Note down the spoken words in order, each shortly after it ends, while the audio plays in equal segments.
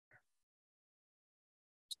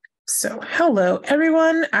So, hello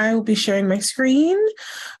everyone. I will be sharing my screen.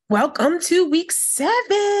 Welcome to week 7.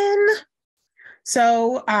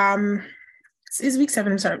 So, this is week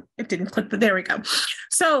 7. I'm sorry, it didn't click, but there we go.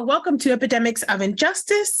 So, welcome to Epidemics of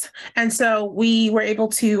Injustice. And so we were able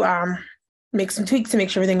to make some tweaks to make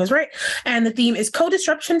sure everything was right. And the theme is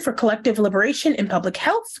co-disruption for collective liberation in public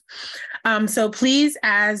health. So please,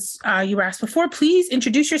 as you were asked before, please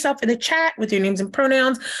introduce yourself in the chat with your names and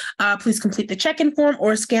pronouns. Please complete the check-in form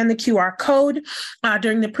or scan the QR code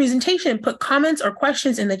during the presentation. Put comments or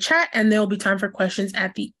questions in the chat, and there will be time for questions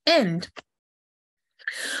at the end.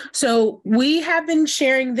 So we have been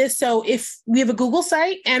sharing this. So if we have a Google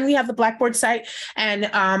site and we have the Blackboard site, and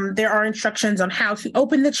there are instructions on how to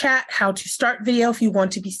open the chat, how to start video if you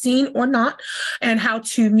want to be seen or not, and how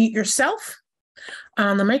to mute yourself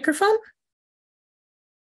on the microphone.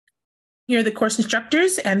 Here are the course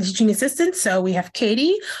instructors and teaching assistants. So we have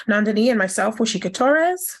Katie, Nandini, and myself, Washika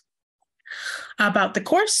Torres. About the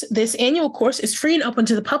course, this annual course is free and open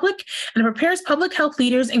to the public and prepares public health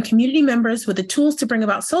leaders and community members with the tools to bring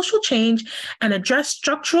about social change and address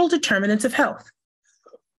structural determinants of health.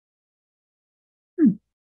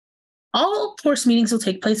 All course meetings will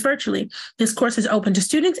take place virtually. This course is open to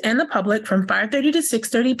students and the public from 5:30 to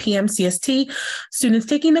 6:30 p.m. CST. Students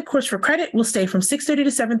taking the course for credit will stay from 6:30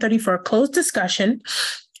 to 7:30 for a closed discussion.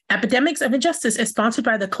 Epidemics of Injustice is sponsored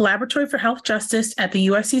by the Collaboratory for Health Justice at the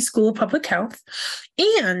USC School of Public Health.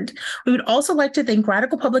 And we would also like to thank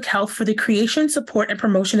Radical Public Health for the creation, support, and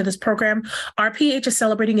promotion of this program. RPH is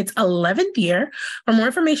celebrating its 11th year. For more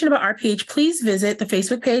information about RPH, please visit the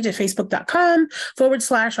Facebook page at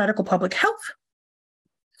facebook.com/Radical Public Health.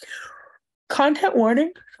 Content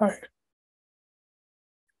warning. Sorry.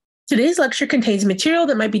 Today's lecture contains material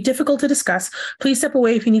that might be difficult to discuss. Please step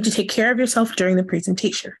away if you need to take care of yourself during the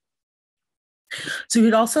presentation. So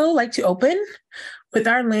we'd also like to open with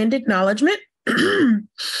our land acknowledgement.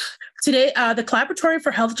 Today, the Collaboratory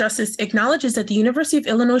for Health Justice acknowledges that the University of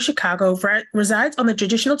Illinois Chicago resides on the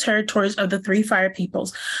traditional territories of the three Fire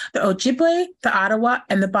peoples, the Ojibwe, the Ottawa,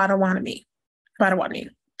 and the Potawatomi.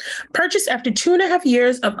 Purchased after 2.5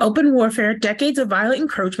 years of open warfare, decades of violent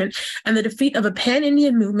encroachment, and the defeat of a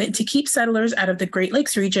pan-Indian movement to keep settlers out of the Great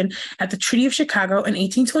Lakes region at the Treaty of Chicago in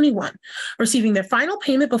 1821, receiving their final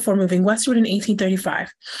payment before moving westward in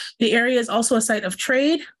 1835. The area is also a site of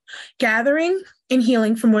trade, gathering, and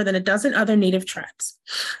healing for more than a dozen other Native tribes.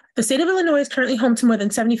 The state of Illinois is currently home to more than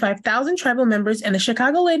 75,000 tribal members, and the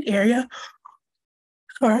Chicagoland area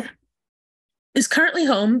is currently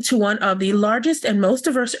home to one of the largest and most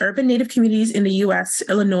diverse urban Native communities in the U.S.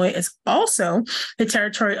 Illinois is also the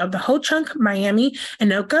territory of the Ho-Chunk, Miami,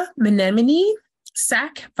 Anoka, Menominee,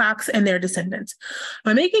 Sac, Fox, and their descendants.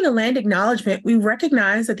 By making a land acknowledgement, we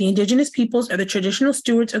recognize that the indigenous peoples are the traditional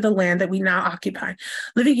stewards of the land that we now occupy,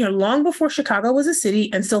 living here long before Chicago was a city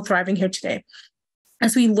and still thriving here today.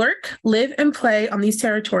 As we lurk, live, and play on these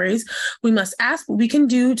territories, we must ask what we can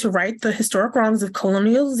do to right the historic wrongs of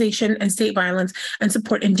colonialization and state violence and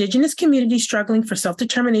support Indigenous communities struggling for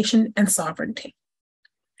self-determination and sovereignty.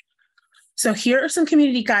 So here are some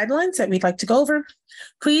community guidelines that we'd like to go over.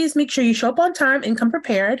 Please make sure you show up on time and come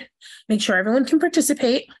prepared. Make sure everyone can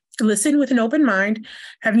participate, listen with an open mind,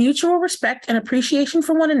 have mutual respect and appreciation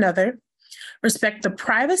for one another, respect the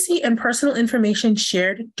privacy and personal information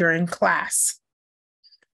shared during class.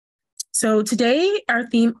 So today our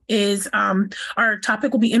theme is, our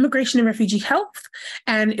topic will be immigration and refugee health,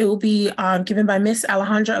 and it will be given by Miss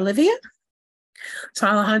Alejandra Oliva. So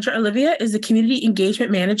Alejandra Oliva is the Community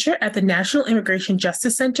Engagement Manager at the National Immigration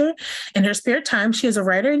Justice Center. In her spare time, she is a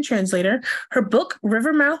writer and translator. Her book,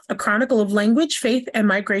 Rivermouth, A Chronicle of Language, Faith, and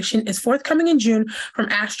Migration is forthcoming in June from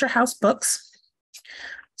Astra House Books.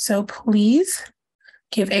 So please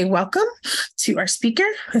give a welcome to our speaker,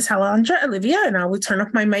 Ms. Alejandra Oliva, and I will turn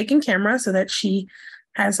off my mic and camera so that she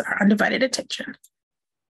has our undivided attention.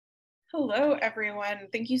 Hello, everyone.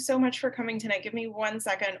 Thank you so much for coming tonight. Give me 1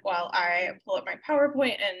 second while I pull up my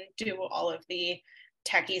PowerPoint and do all of the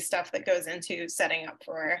techie stuff that goes into setting up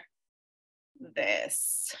for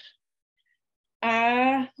this.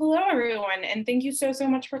 Hello, everyone, and thank you so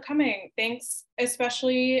much for coming. Thanks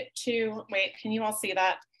especially to, wait, can you all see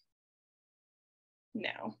that?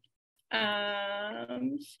 No. Give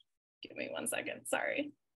me 1 second,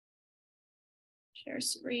 sorry. Share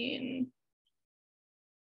screen.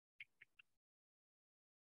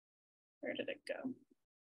 Where did it go?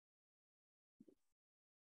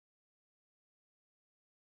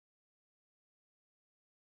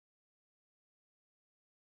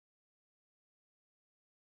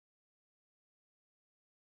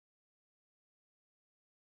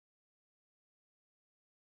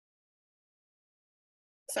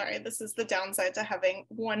 Sorry, this is the downside to having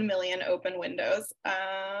 1 million open windows.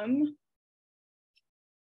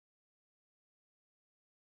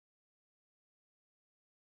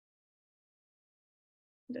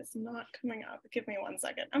 It is not coming up. Give me 1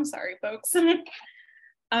 second. I'm sorry, folks. In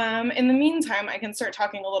the meantime, I can start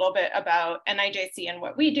talking a little bit about NIJC and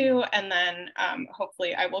what we do, and then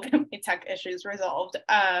hopefully I will get my tech issues resolved.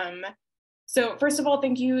 So first of all,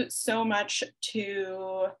 thank you so much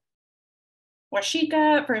to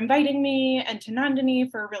Washika for inviting me, and to Nandini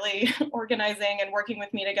for really organizing and working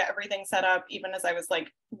with me to get everything set up, even as I was like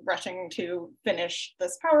rushing to finish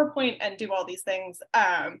this PowerPoint and do all these things.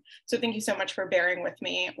 So thank you so much for bearing with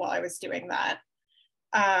me while I was doing that.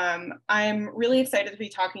 I'm really excited to be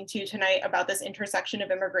talking to you tonight about this intersection of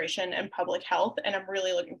immigration and public health, and I'm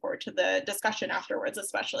really looking forward to the discussion afterwards,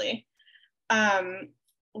 especially.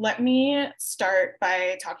 Let me start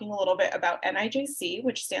by talking a little bit about NIJC,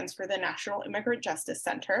 which stands for the National Immigrant Justice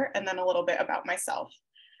Center, and then a little bit about myself.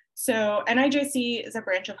 So NIJC is a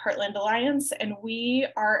branch of Heartland Alliance, and we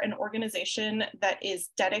are an organization that is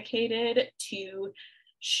dedicated to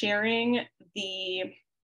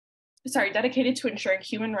dedicated to ensuring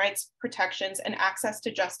human rights protections and access to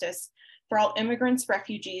justice for all immigrants,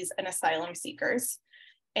 refugees, and asylum seekers.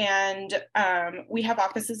 And we have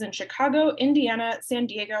offices in Chicago, Indiana, San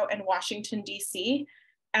Diego, and Washington, D.C.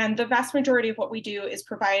 And the vast majority of what we do is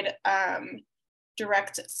provide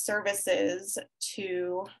direct services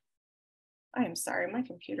to, I am sorry, my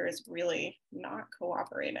computer is really not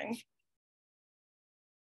cooperating.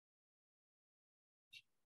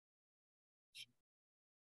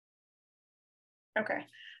 Okay.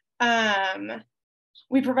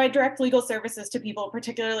 We provide direct legal services to people,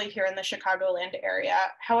 particularly here in the Chicagoland area.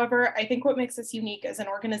 However, I think what makes us unique as an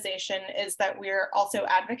organization is that we're also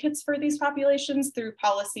advocates for these populations through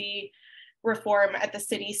policy reform at the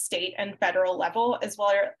city, state, and federal level, as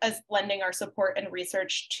well as lending our support and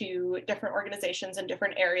research to different organizations in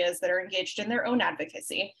different areas that are engaged in their own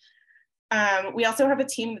advocacy. We also have a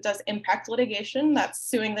team that does impact litigation, that's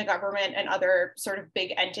suing the government and other sort of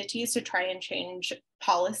big entities to try and change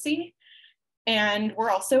policy. And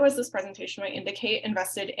we're also, as this presentation might indicate,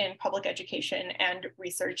 invested in public education and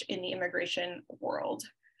research in the immigration world.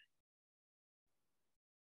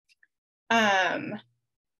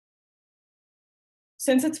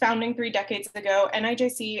 Since its founding 3 decades ago,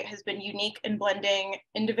 NIJC has been unique in blending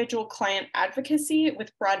individual client advocacy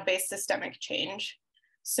with broad-based systemic change.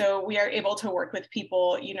 So we are able to work with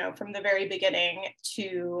people, you know, from the very beginning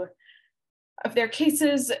of their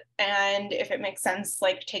cases, and if it makes sense,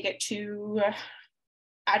 like take it to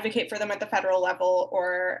advocate for them at the federal level,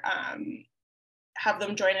 or have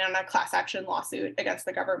them join in on a class action lawsuit against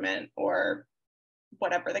the government, or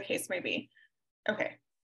whatever the case may be. Okay,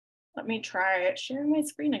 let me try sharing my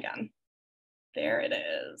screen again. There it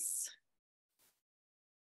is.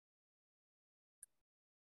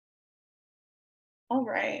 All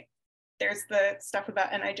right, there's the stuff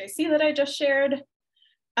about NIJC that I just shared.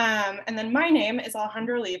 And then my name is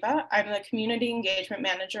Alejandra Oliva. I'm the Community Engagement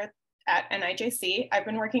Manager at NIJC. I've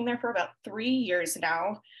been working there for about 3 years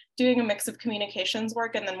now, doing a mix of communications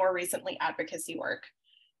work and then more recently advocacy work.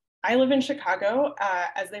 I live in Chicago,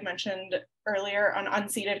 as they mentioned earlier, on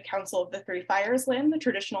unceded Council of the Three Fires land, the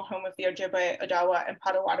traditional home of the Ojibwe, Odawa, and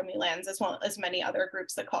Potawatomi lands, as well as many other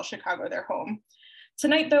groups that call Chicago their home.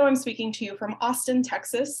 Tonight, though, I'm speaking to you from Austin,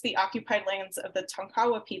 Texas, the occupied lands of the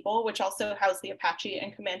Tonkawa people, which also house the Apache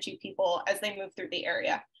and Comanche people as they move through the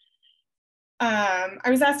area. I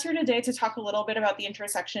was asked here today to talk a little bit about the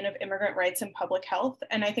intersection of immigrant rights and public health,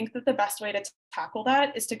 and I think that the best way to tackle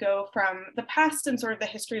that is to go from the past and sort of the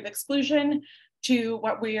history of exclusion to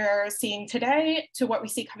what we are seeing today, to what we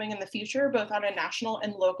see coming in the future, both on a national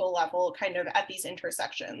and local level, kind of at these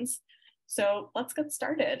intersections. So let's get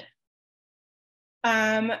started.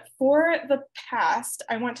 For the past,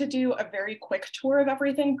 I want to do a very quick tour of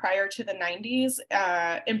everything prior to the 90s,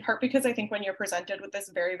 in part because I think when you're presented with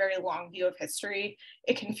this very, very long view of history,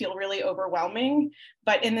 it can feel really overwhelming.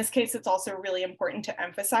 But in this case, it's also really important to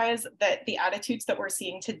emphasize that the attitudes that we're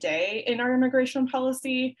seeing today in our immigration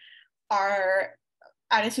policy are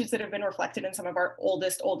attitudes that have been reflected in some of our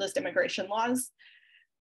oldest immigration laws.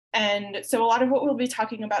 And so a lot of what we'll be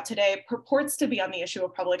talking about today purports to be on the issue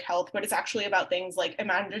of public health, but it's actually about things like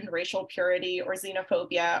imagined racial purity or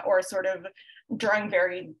xenophobia, or sort of drawing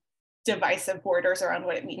very divisive borders around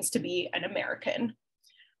what it means to be an American.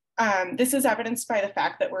 This is evidenced by the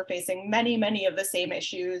fact that we're facing many of the same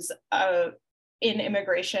issues in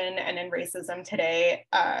immigration and in racism today,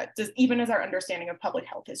 even as our understanding of public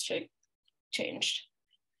health has changed.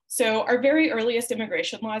 So our very earliest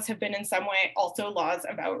immigration laws have been in some way also laws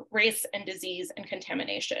about race and disease and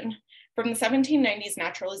contamination. From the 1790s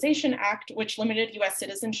Naturalization Act, which limited US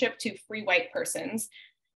citizenship to free white persons,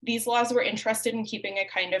 these laws were interested in keeping a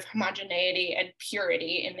kind of homogeneity and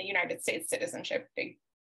purity in the United States citizenship, big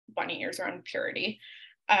bunny ears around purity.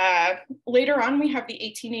 Later on, we have the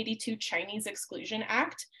 1882 Chinese Exclusion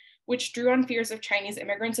Act, which drew on fears of Chinese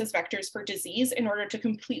immigrants as vectors for disease in order to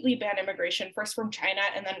completely ban immigration, first from China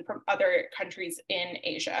and then from other countries in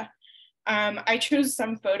Asia. I chose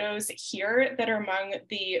some photos here that are among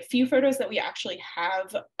the few photos that we actually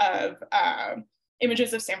have of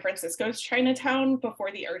images of San Francisco's Chinatown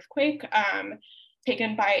before the earthquake,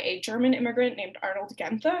 taken by a German immigrant named Arnold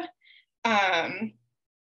Genthe.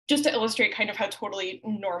 Just to illustrate kind of how totally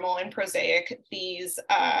normal and prosaic these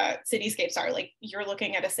cityscapes are. Like, you're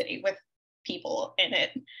looking at a city with people in it.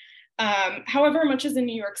 However, much as in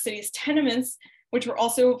New York City's tenements, which were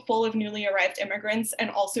also full of newly arrived immigrants and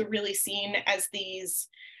also really seen as these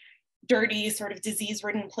dirty, sort of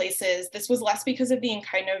disease-ridden places, this was less because of the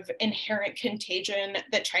kind of inherent contagion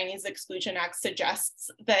that Chinese Exclusion Act suggests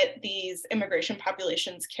that these immigration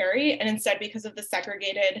populations carry, and instead because of the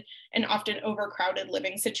segregated and often overcrowded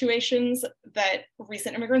living situations that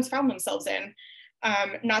recent immigrants found themselves in.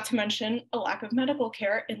 Not to mention a lack of medical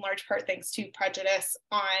care, in large part thanks to prejudice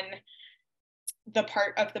on the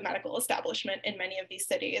part of the medical establishment in many of these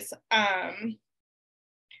cities.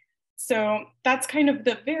 So that's kind of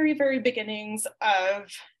the very, very beginnings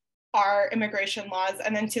of our immigration laws.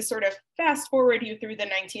 And then to sort of fast forward you through the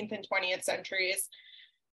 19th and 20th centuries,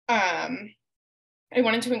 I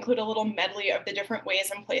wanted to include a little medley of the different ways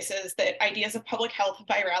and places that ideas of public health,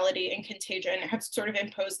 virality, and contagion have sort of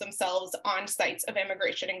imposed themselves on sites of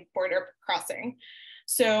immigration and border crossing.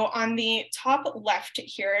 So on the top left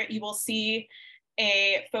here, you will see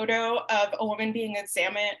a photo of a woman being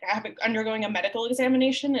examined, undergoing a medical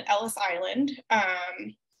examination at Ellis Island.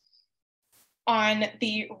 On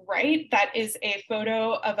the right, that is a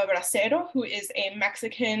photo of a bracero, who is a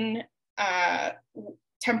Mexican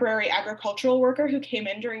temporary agricultural worker who came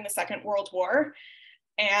in during the Second World War.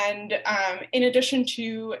 And in addition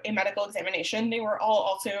to a medical examination, they were all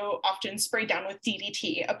also often sprayed down with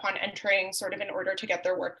DDT upon entering, sort of in order to get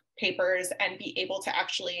their work papers and be able to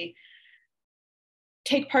actually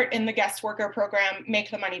take part in the guest worker program, make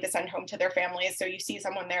the money to send home to their families. So you see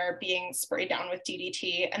someone there being sprayed down with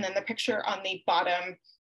DDT. And then the picture on the bottom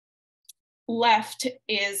left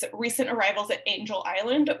is recent arrivals at Angel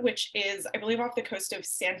Island, which is, I believe, off the coast of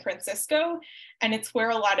San Francisco. And it's where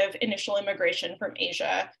a lot of initial immigration from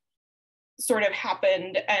Asia sort of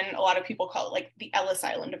happened. And a lot of people call it like the Ellis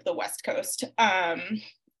Island of the West Coast.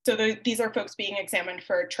 So these are folks being examined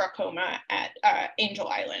for trachoma at Angel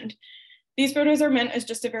Island. These photos are meant as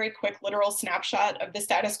just a very quick literal snapshot of the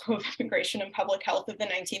status quo of immigration and public health of the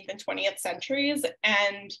 19th and 20th centuries.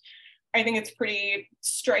 And I think it's pretty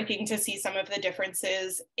striking to see some of the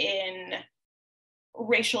differences in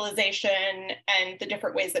racialization and the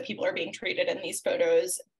different ways that people are being treated in these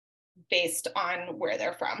photos based on where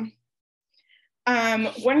they're from.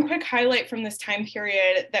 One quick highlight from this time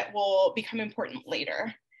period that will become important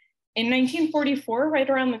later. In 1944, right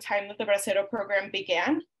around the time that the Bracero program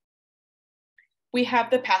began, we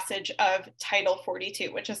have the passage of Title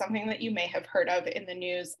 42, which is something that you may have heard of in the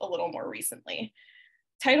news a little more recently.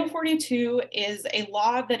 Title 42 is a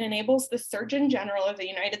law that enables the Surgeon General of the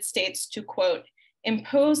United States to, quote,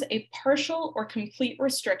 impose a partial or complete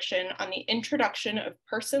restriction on the introduction of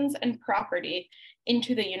persons and property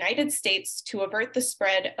into the United States to avert the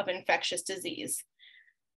spread of infectious disease.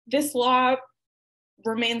 This law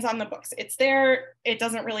remains on the books. It's there, it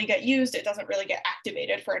doesn't really get used, it doesn't really get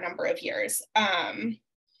activated for a number of years.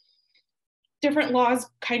 Different laws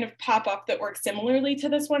kind of pop up that work similarly to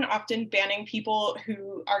this one, often banning people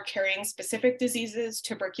who are carrying specific diseases,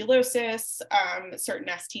 tuberculosis, certain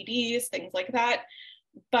STDs, things like that.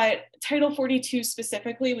 But Title 42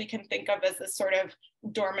 specifically, we can think of as this sort of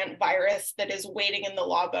dormant virus that is waiting in the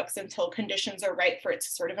law books until conditions are right for it to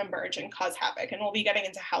sort of emerge and cause havoc. And we'll be getting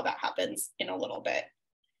into how that happens in a little bit.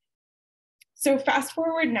 So fast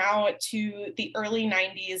forward now to the early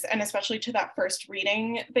 90s, and especially to that first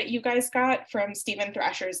reading that you guys got from Stephen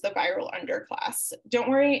Thrasher's The Viral Underclass. Don't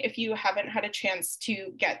worry if you haven't had a chance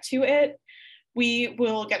to get to it. We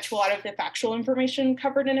will get to a lot of the factual information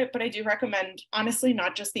covered in it, but I do recommend, honestly,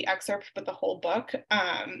 not just the excerpt, but the whole book.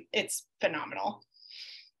 It's phenomenal.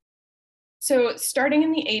 So starting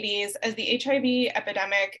in the 80s, as the HIV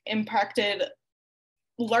epidemic impacted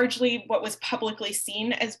largely what was publicly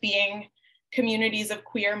seen as being communities of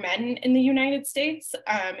queer men in the United States,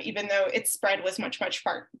 even though its spread was much, much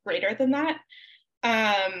far greater than that,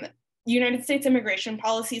 United States immigration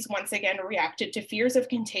policies once again reacted to fears of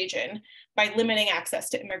contagion by limiting access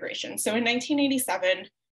to immigration. So in 1987,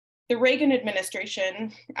 the Reagan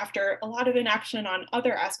administration, after a lot of inaction on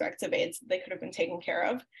other aspects of AIDS that they could have been taken care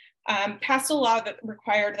of, passed a law that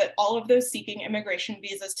required that all of those seeking immigration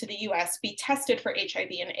visas to the US be tested for HIV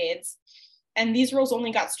and AIDS. And these rules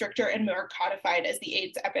only got stricter and more codified as the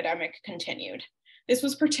AIDS epidemic continued. This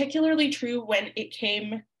was particularly true when it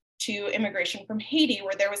came to immigration from Haiti,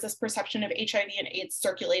 where there was this perception of HIV and AIDS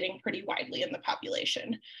circulating pretty widely in the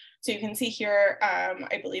population. So you can see here,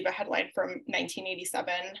 I believe a headline from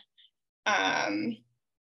 1987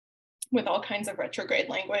 with all kinds of retrograde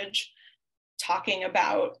language talking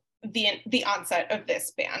about the onset of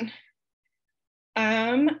this ban.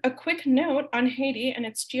 A quick note on Haiti and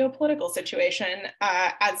its geopolitical situation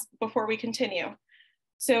before we continue.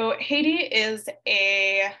 So Haiti is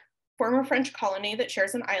a former French colony that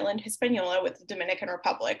shares an island, Hispaniola, with the Dominican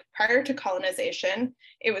Republic. Prior to colonization,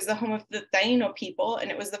 it was the home of the Taino people, and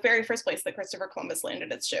it was the very first place that Christopher Columbus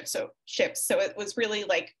landed its ships. So it was really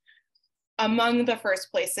like among the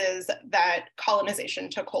first places that colonization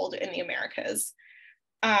took hold in the Americas.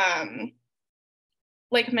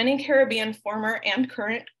 Like many Caribbean former and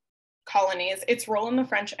current colonies, its role in the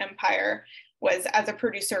French Empire was as a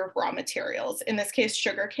producer of raw materials, in this case,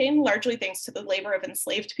 sugarcane, largely thanks to the labor of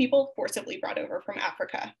enslaved people forcibly brought over from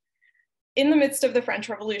Africa. In the midst of the French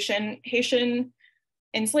Revolution, Haitian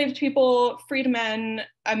enslaved people, freedmen,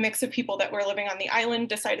 a mix of people that were living on the island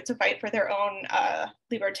decided to fight for their own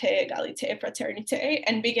liberté, égalité, fraternité,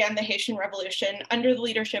 and began the Haitian Revolution under the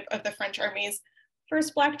leadership of the French army's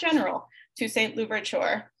first Black general, Toussaint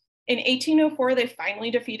Louverture. In 1804, they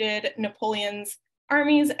finally defeated Napoleon's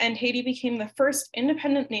armies, and Haiti became the first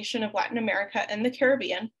independent nation of Latin America and the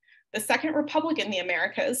Caribbean, the second republic in the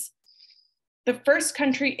Americas, the first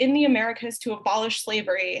country in the Americas to abolish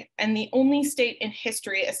slavery, and the only state in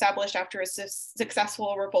history established after a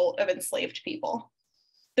successful revolt of enslaved people.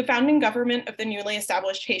 The founding government of the newly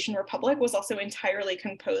established Haitian Republic was also entirely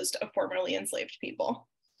composed of formerly enslaved people.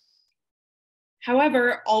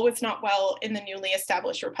 However, all was not well in the newly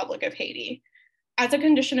established Republic of Haiti. As a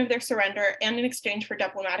condition of their surrender and in exchange for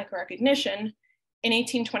diplomatic recognition, in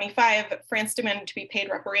 1825, France demanded to be paid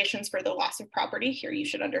reparations for the loss of property. Here you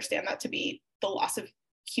should understand that to be the loss of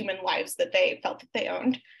human lives that they felt that they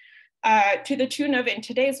owned, to the tune of, in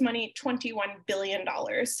today's money, $21 billion.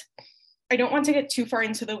 I don't want to get too far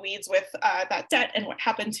into the weeds with that debt and what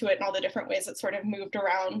happened to it and all the different ways it sort of moved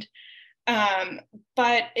around.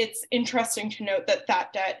 But it's interesting to note that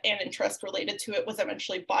that debt and interest related to it was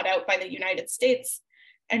eventually bought out by the United States.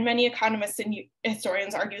 And many economists and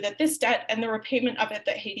historians argue that this debt and the repayment of it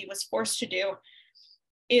that Haiti was forced to do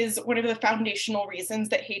is one of the foundational reasons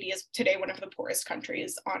that Haiti is today one of the poorest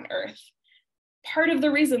countries on earth. Part of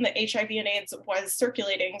the reason that HIV and AIDS was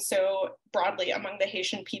circulating so broadly among the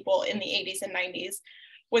Haitian people in the 80s and 90s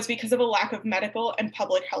was because of a lack of medical and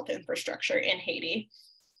public health infrastructure in Haiti.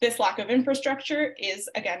 This lack of infrastructure is,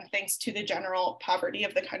 again, thanks to the general poverty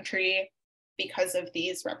of the country because of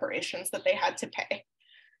these reparations that they had to pay.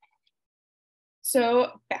 So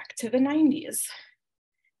back to the 90s.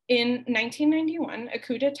 In 1991, a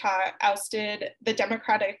coup d'etat ousted the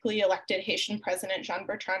democratically elected Haitian president,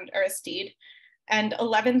 Jean-Bertrand Aristide, and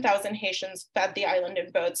 11,000 Haitians fled the island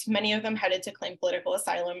in boats, many of them headed to claim political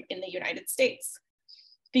asylum in the United States.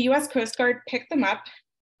 The US Coast Guard picked them up,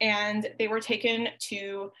 and they were taken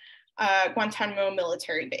to Guantanamo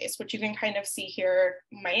military base, which you can kind of see here,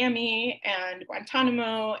 Miami and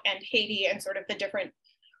Guantanamo and Haiti, and sort of the different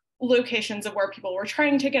locations of where people were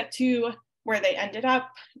trying to get to, where they ended up,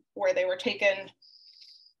 where they were taken.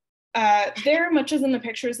 There, much as in the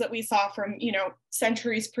pictures that we saw from,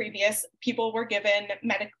 centuries previous, people were given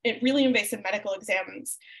really invasive medical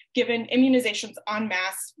exams, given immunizations en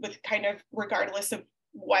masse with kind of regardless of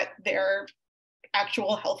what their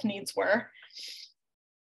actual health needs were,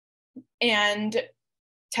 and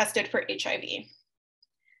tested for HIV.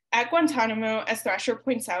 At Guantanamo, as Thrasher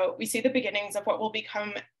points out, we see the beginnings of what will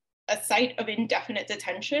become a site of indefinite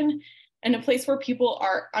detention and a place where people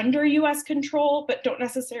are under US control, but don't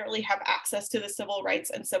necessarily have access to the civil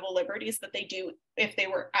rights and civil liberties that they do if they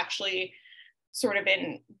were actually sort of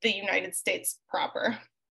in the United States proper.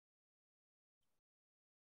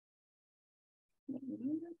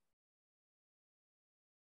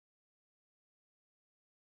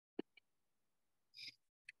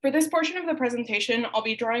 For this portion of the presentation, I'll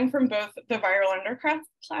be drawing from both the Viral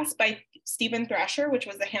Underclass by Stephen Thrasher, which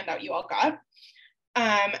was the handout you all got,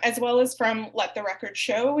 as well as from Let the Record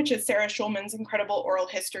Show, which is Sarah Schulman's incredible oral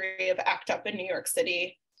history of ACT UP in New York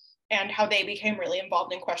City and how they became really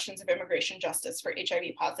involved in questions of immigration justice for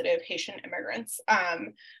HIV positive Haitian immigrants.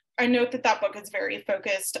 I note that that book is very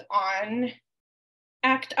focused on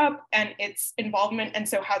ACT UP and its involvement, and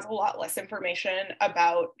so has a lot less information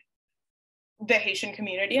about the Haitian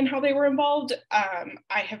community and how they were involved.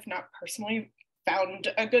 I have not personally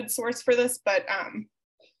found a good source for this, but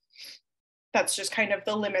that's just kind of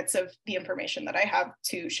the limits of the information that I have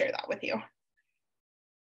to share that with you.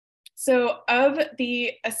 So of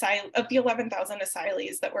the 11,000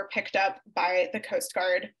 asylees that were picked up by the Coast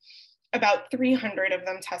Guard, about 300 of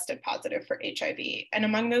them tested positive for HIV. And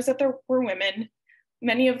among those that there were women,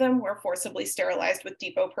 many of them were forcibly sterilized with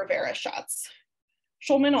Depo-Provera shots.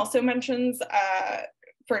 Schulman also mentions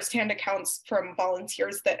firsthand accounts from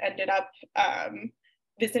volunteers that ended up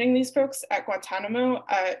visiting these folks at Guantanamo,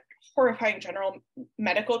 horrifying general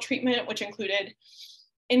medical treatment, which included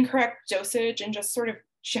incorrect dosage and just sort of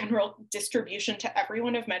general distribution to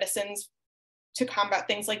everyone of medicines to combat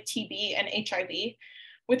things like TB and HIV,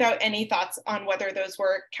 without any thoughts on whether those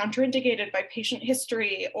were counterindicated by patient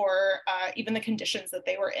history or even the conditions that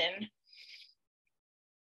they were in.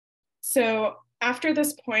 So after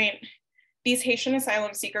this point, these Haitian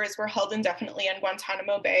asylum seekers were held indefinitely in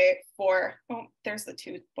Guantanamo Bay for, oh, there's the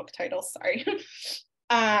two book titles, sorry.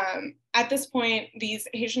 At this point, these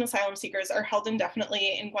Haitian asylum seekers are held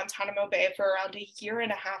indefinitely in Guantanamo Bay for around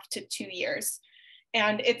 1.5 to 2 years.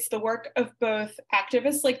 And it's the work of both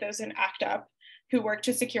activists like those in ACT UP, who work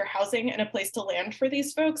to secure housing and a place to land for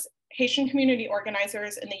these folks, Haitian community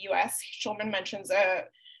organizers in the US. Schulman mentions a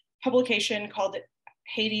publication called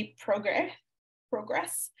Haiti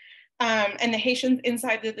Progress, and the Haitians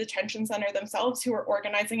inside the detention center themselves who are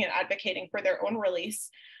organizing and advocating for their own release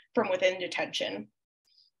from within detention.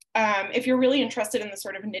 If you're really interested in the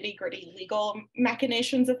sort of nitty-gritty legal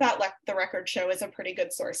machinations of that, the Record Show is a pretty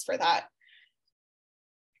good source for that.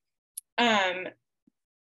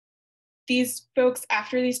 These folks,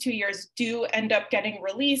 after these 2 years, do end up getting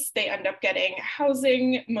released. They end up getting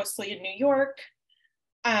housing, mostly in New York.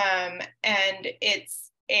 And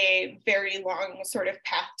it's a very long sort of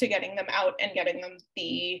path to getting them out and getting them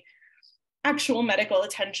the actual medical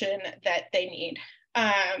attention that they need.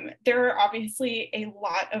 There are obviously a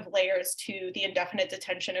lot of layers to the indefinite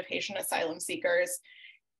detention of Haitian asylum seekers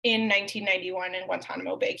in 1991 in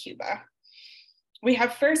Guantanamo Bay, Cuba. We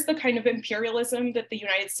have first the kind of imperialism that the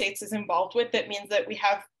United States is involved with that means that we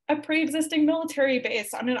have a pre-existing military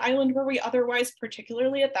base on an island where we otherwise,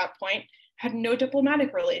 particularly at that point, had no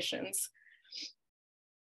diplomatic relations.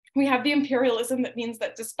 We have the imperialism that means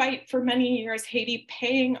that despite for many years Haiti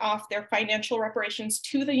paying off their financial reparations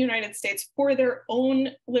to the United States for their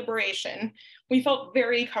own liberation, we felt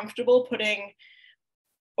very comfortable putting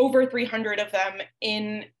over 300 of them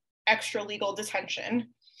in extra legal detention.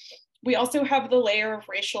 We also have the layer of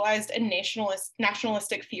racialized and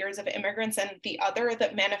nationalistic fears of immigrants and the other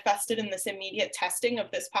that manifested in this immediate testing of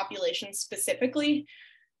this population specifically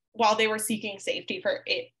while they were seeking safety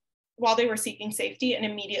and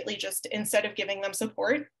immediately just, instead of giving them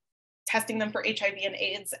support, testing them for HIV and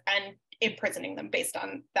AIDS and imprisoning them based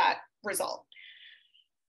on that result.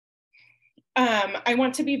 I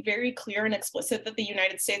want to be very clear and explicit that the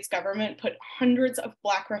United States government put hundreds of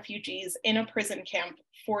Black refugees in a prison camp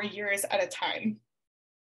for years at a time.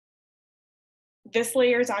 This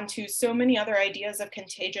layers onto so many other ideas of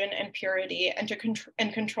contagion and purity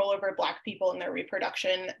and control over Black people and their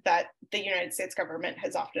reproduction that the United States government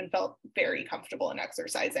has often felt very comfortable in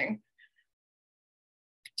exercising.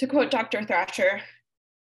 To quote Dr. Thrasher,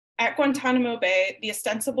 at Guantanamo Bay, the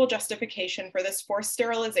ostensible justification for this forced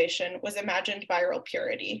sterilization was imagined viral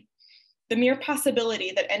purity. The mere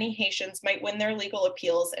possibility that any Haitians might win their legal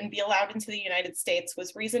appeals and be allowed into the United States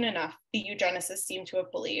was reason enough, the eugenicists seem to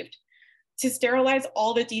have believed, to sterilize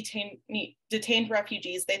all the detained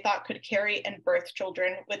refugees they thought could carry and birth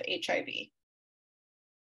children with HIV.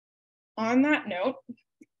 On that note,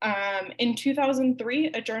 in 2003,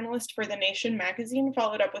 a journalist for The Nation magazine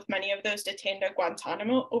followed up with many of those detained at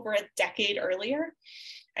Guantanamo over a decade earlier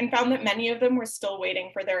and found that many of them were still waiting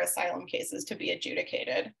for their asylum cases to be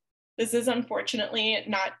adjudicated. This is unfortunately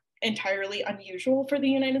not entirely unusual for the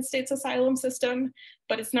United States asylum system,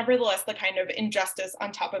 but it's nevertheless the kind of injustice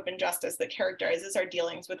on top of injustice that characterizes our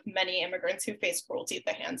dealings with many immigrants who face cruelty at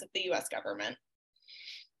the hands of the US government.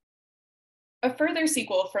 A further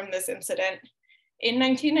sequel from this incident, in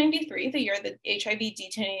 1993, the year that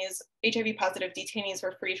HIV positive detainees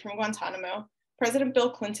were freed from Guantanamo, President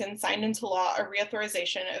Bill Clinton signed into law a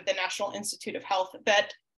reauthorization of the National Institute of Health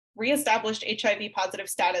that reestablished HIV positive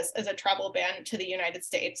status as a travel ban to the United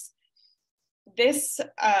States. This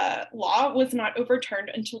law was not overturned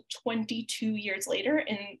until 22 years later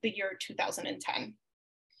in the year 2010.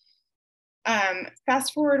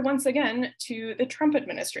 Fast forward once again to the Trump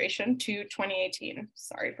administration, to 2018.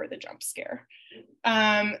 Sorry for the jump scare.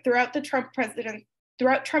 Throughout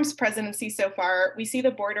Trump's presidency so far, we see the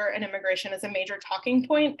border and immigration as a major talking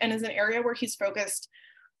point and as an area where he's focused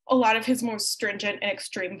a lot of his most stringent and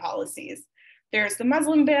extreme policies. There's the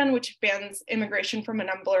Muslim ban, which bans immigration from a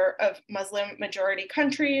number of Muslim majority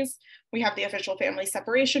countries. We have the official family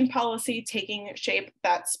separation policy taking shape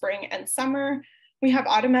that spring and summer. We have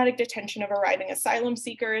automatic detention of arriving asylum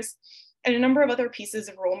seekers, and a number of other pieces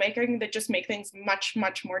of rulemaking that just make things much,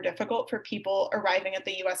 much more difficult for people arriving at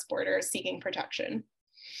the US border seeking protection.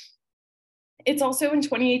 It's also in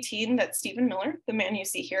 2018 that Stephen Miller, the man you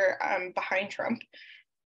see here behind Trump,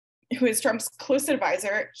 who is Trump's close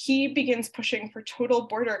advisor, he begins pushing for total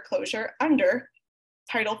border closure under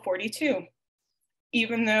Title 42.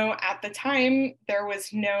 Even though at the time there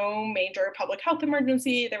was no major public health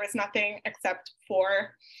emergency, there was nothing except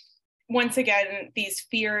for, once again, these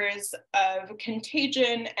fears of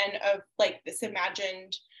contagion and of like this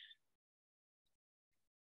imagined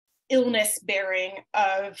illness bearing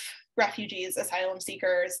of refugees, asylum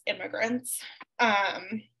seekers, immigrants.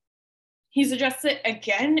 He suggests it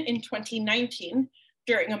again in 2019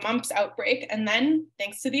 during a mumps outbreak, and then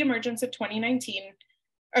thanks to the emergence of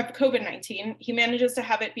COVID-19, he manages to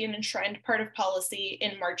have it be an enshrined part of policy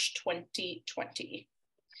in March 2020.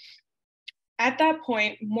 At that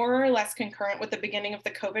point, more or less concurrent with the beginning of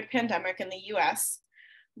the COVID pandemic in the US,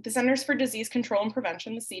 the Centers for Disease Control and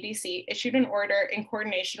Prevention, the CDC, issued an order in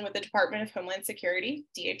coordination with the Department of Homeland Security,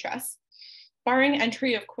 DHS, barring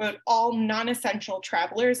entry of, quote, all non-essential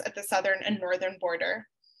travelers at the southern and northern border.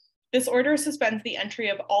 This order suspends the entry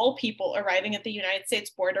of all people arriving at the United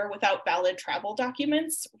States border without valid travel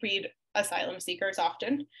documents, read asylum seekers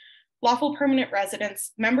often, lawful permanent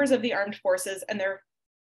residents, members of the armed forces, and their,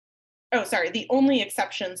 the only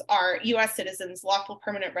exceptions are US citizens, lawful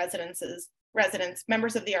permanent residents,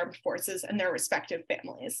 members of the armed forces, and their respective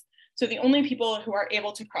families. So the only people who are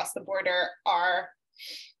able to cross the border are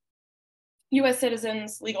US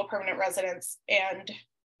citizens, legal permanent residents, and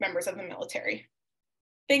members of the military.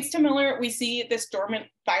 Thanks to Miller, we see this dormant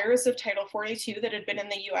virus of Title 42 that had been in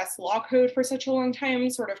the US law code for such a long time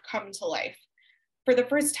sort of come to life. For the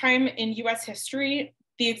first time in US history,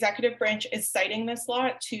 the executive branch is citing this law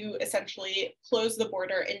to essentially close the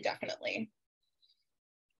border indefinitely.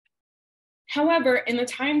 However, in the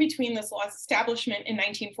time between this law's establishment in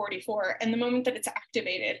 1944 and the moment that it's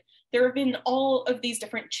activated, there have been all of these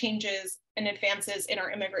different changes and advances in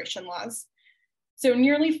our immigration laws. So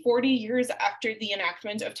nearly 40 years after the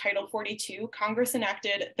enactment of Title 42, Congress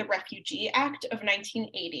enacted the Refugee Act of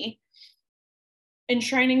 1980,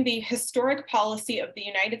 enshrining the historic policy of the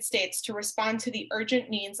United States to respond to the urgent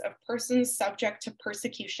needs of persons subject to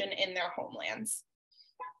persecution in their homelands.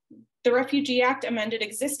 The Refugee Act amended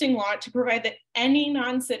existing law to provide that any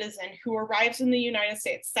non-citizen who arrives in the United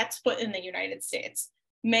States, sets foot in the United States,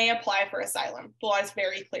 may apply for asylum. The law is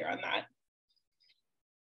very clear on that.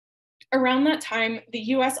 Around that time, the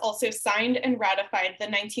US also signed and ratified the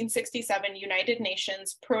 1967 United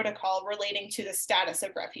Nations Protocol relating to the status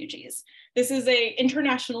of refugees. This is an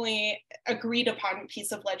internationally agreed upon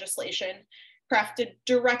piece of legislation crafted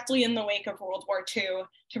directly in the wake of World War II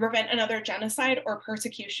to prevent another genocide or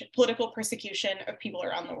political persecution of people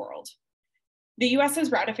around the world. The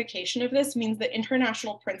US's ratification of this means that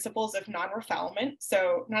international principles of non-refoulement,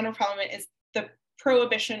 so non-refoulement is the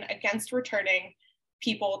prohibition against returning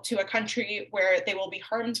people to a country where they will be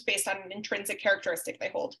harmed based on an intrinsic characteristic they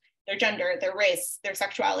hold, their gender, their race, their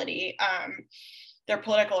sexuality, their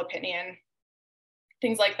political opinion,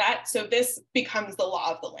 things like that. So this becomes the law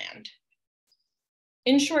of the land.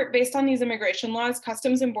 In short, based on these immigration laws,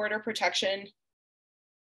 Customs and Border Protection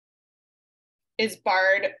is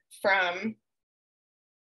barred from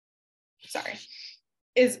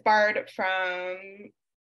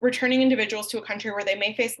returning individuals to a country where they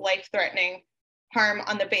may face life-threatening harm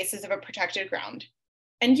on the basis of a protected ground.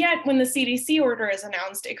 And yet, when the CDC order is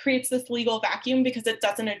announced, it creates this legal vacuum because it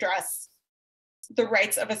doesn't address the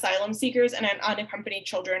rights of asylum seekers and unaccompanied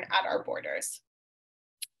children at our borders.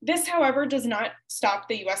 This, however, does not stop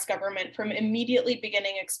the US government from immediately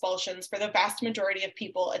beginning expulsions for the vast majority of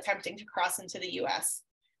people attempting to cross into the US.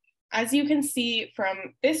 As you can see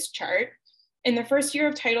from this chart, in the first year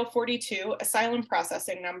of Title 42, asylum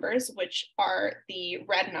processing numbers, which are the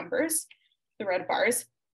red numbers, the red bars,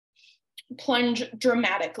 plunge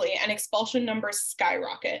dramatically and expulsion numbers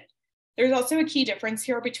skyrocket. There's also a key difference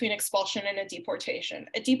here between expulsion and a deportation.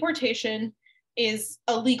 A deportation is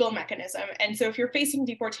a legal mechanism. And so if you're facing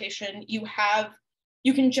deportation, you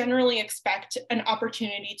can generally expect an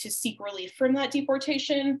opportunity to seek relief from that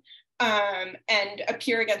deportation and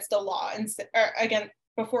appear against a law and again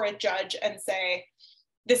before a judge and say,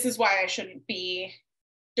 this is why I shouldn't be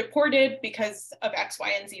deported because of X,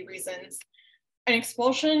 Y, and Z reasons. An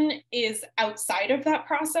expulsion is outside of that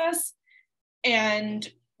process and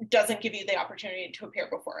doesn't give you the opportunity to appear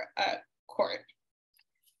before a court.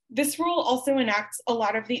 This rule also enacts a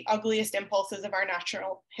lot of the ugliest impulses of our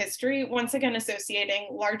national history, once again associating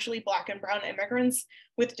largely Black and brown immigrants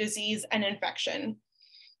with disease and infection.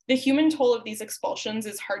 The human toll of these expulsions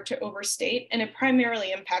is hard to overstate, and it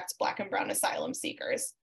primarily impacts Black and brown asylum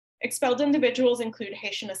seekers. Expelled individuals include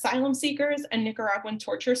Haitian asylum seekers and Nicaraguan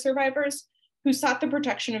torture survivors who sought the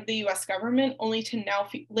protection of the US government only to now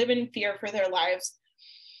live in fear for their lives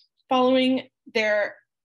following their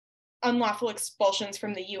unlawful expulsions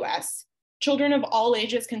from the US. Children of all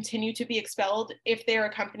ages continue to be expelled if they are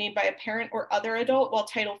accompanied by a parent or other adult while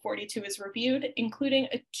Title 42 is reviewed, including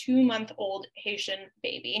a 2-month-old Haitian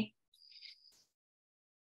baby.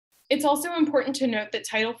 It's also important to note that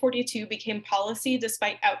Title 42 became policy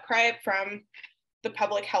despite outcry from the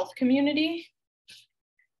public health community.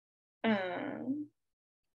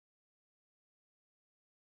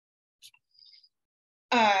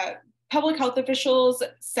 Public health officials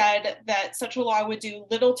said that such a law would do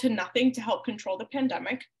little to nothing to help control the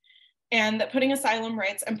pandemic, and that putting asylum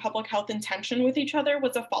rights and public health in tension with each other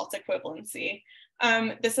was a false equivalency.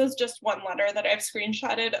 This is just one letter that I've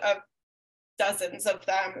screenshotted of dozens of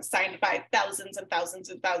them signed by thousands and thousands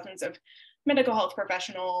and thousands of medical health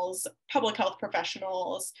professionals, public health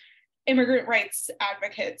professionals, immigrant rights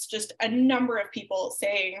advocates, just a number of people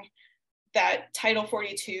saying that Title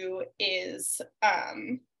 42 is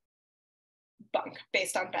bunk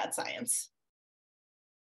based on bad science.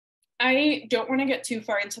 I don't want to get too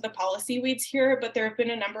far into the policy weeds here, but there have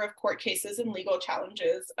been a number of court cases and legal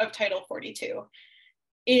challenges of Title 42.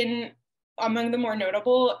 Among the more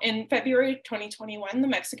notable, in February 2021, the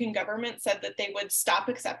Mexican government said that they would stop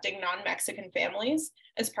accepting non-Mexican families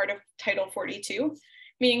as part of Title 42,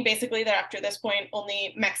 meaning basically that after this point,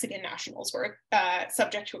 only Mexican nationals were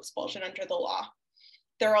subject to expulsion under the law.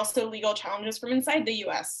 There are also legal challenges from inside the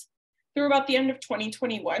US. Through about the end of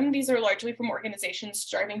 2021, these are largely from organizations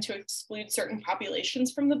striving to exclude certain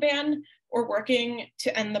populations from the ban or working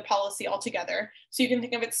to end the policy altogether. So you can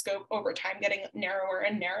think of its scope over time getting narrower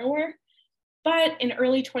and narrower. But in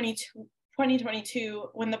early 2022,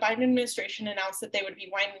 when the Biden administration announced that they would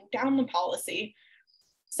be winding down the policy,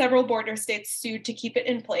 several border states sued to keep it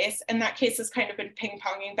in place. And that case has kind of been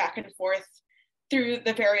ping-ponging back and forth through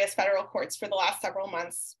the various federal courts for the last several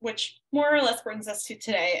months, which more or less brings us to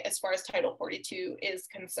today as far as Title 42 is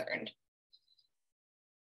concerned.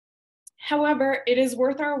 However, it is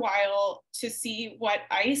worth our while to see what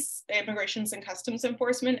ICE, the Immigrations and Customs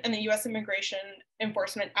Enforcement, and the US immigration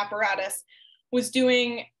enforcement apparatus was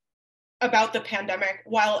doing about the pandemic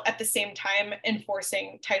while at the same time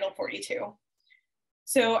enforcing Title 42.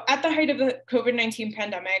 So at the height of the COVID-19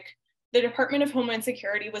 pandemic, the Department of Homeland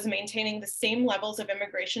Security was maintaining the same levels of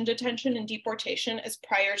immigration detention and deportation as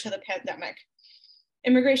prior to the pandemic.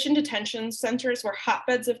 Immigration detention centers were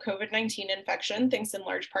hotbeds of COVID-19 infection, thanks in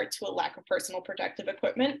large part to a lack of personal protective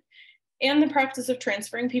equipment, and the practice of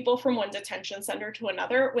transferring people from one detention center to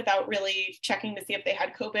another without really checking to see if they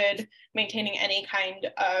had COVID, maintaining any kind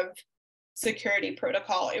of security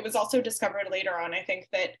protocol. It was also discovered later on, I think,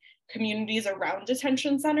 that communities around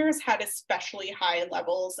detention centers had especially high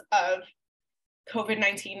levels of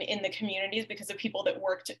COVID-19 in the communities because of people that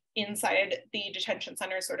worked inside the detention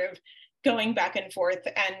center, sort of going back and forth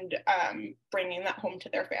and bringing that home to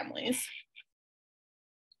their families.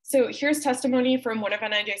 So here's testimony from one of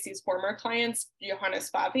NIJC's former clients, Johannes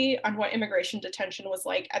Favi, on what immigration detention was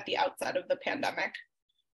like at the outset of the pandemic.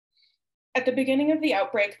 At the beginning of the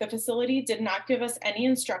outbreak, the facility did not give us any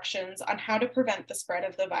instructions on how to prevent the spread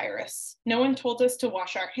of the virus. No one told us to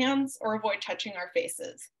wash our hands or avoid touching our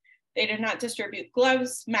faces. They did not distribute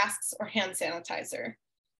gloves, masks, or hand sanitizer.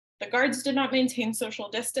 The guards did not maintain social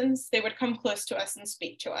distance. They would come close to us and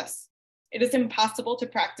speak to us. It is impossible to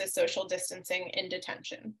practice social distancing in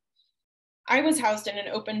detention. I was housed in an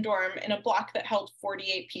open dorm in a block that held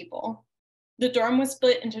 48 people. The dorm was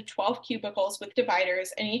split into 12 cubicles with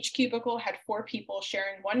dividers, and each cubicle had 4 people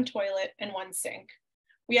sharing one toilet and one sink.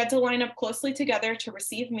 We had to line up closely together to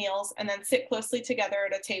receive meals and then sit closely together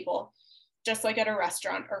at a table, just like at a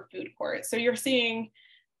restaurant or food court. So you're seeing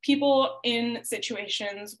people in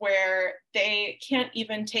situations where they can't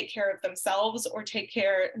even take care of themselves or take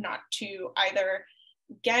care not to either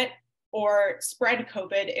get or spread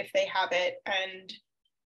COVID if they have it, and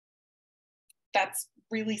that's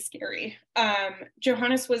really scary.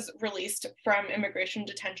 Johannes was released from immigration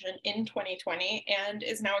detention in 2020 and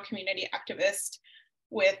is now a community activist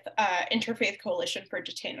with Interfaith Coalition for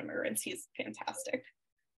Detained Immigrants. He's fantastic.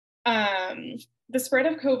 The spread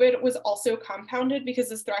of COVID was also compounded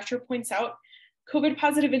because, as Thrasher points out, COVID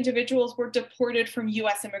positive individuals were deported from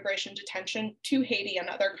US immigration detention to Haiti and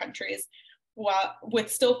other countries,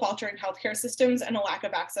 with still faltering healthcare systems and a lack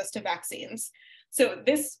of access to vaccines. So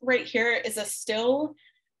this right here is a still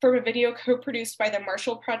from a video co-produced by the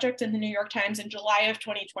Marshall Project and the New York Times in July of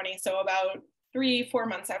 2020. So about 3-4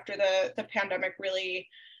 months after the pandemic really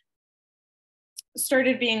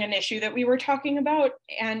started being an issue that we were talking about.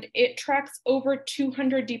 And it tracks over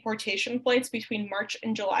 200 deportation flights between March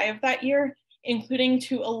and July of that year, including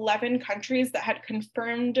to 11 countries that had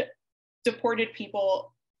confirmed deported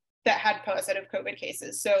people that had positive COVID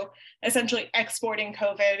cases. So essentially exporting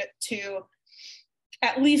COVID to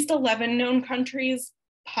at least 11 known countries,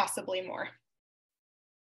 possibly more.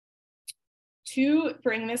 To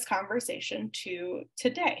bring this conversation to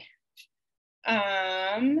today.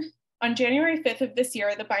 On January 5th of this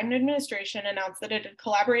year, the Biden administration announced that it had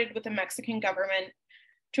collaborated with the Mexican government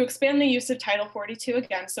to expand the use of Title 42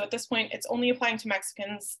 again. So at this point, it's only applying to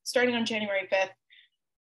Mexicans starting on January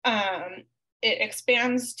 5th. It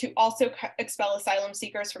expands to also expel asylum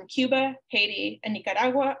seekers from Cuba, Haiti, and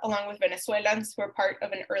Nicaragua, along with Venezuelans who are part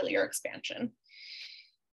of an earlier expansion.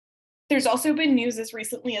 There's also been news as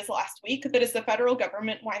recently as last week that as the federal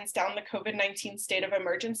government winds down the COVID-19 state of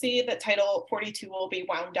emergency, that Title 42 will be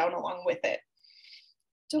wound down along with it.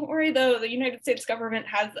 Don't worry though, the United States government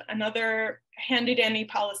has another handy-dandy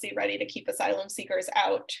policy ready to keep asylum seekers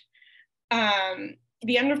out.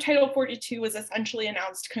 The end of Title 42 was essentially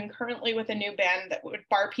announced concurrently with a new ban that would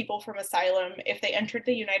bar people from asylum if they entered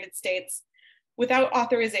the United States without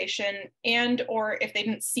authorization and or if they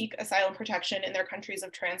didn't seek asylum protection in their countries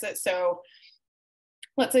of transit. So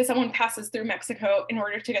let's say someone passes through Mexico in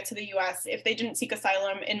order to get to the US. If they didn't seek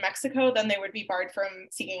asylum in Mexico, then they would be barred from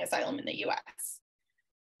seeking asylum in the US.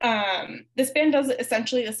 This ban does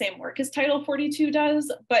essentially the same work as Title 42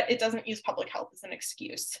 does, but it doesn't use public health as an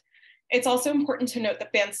excuse. It's also important to note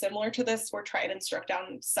that bans similar to this were tried and struck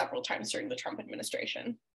down several times during the Trump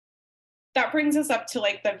administration. That brings us up to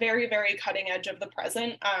like the very, very cutting edge of the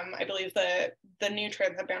present. I believe the new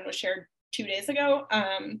transit ban was shared 2 days ago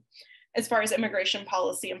as far as immigration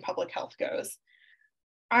policy and public health goes.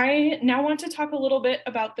 I now want to talk a little bit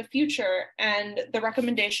about the future and the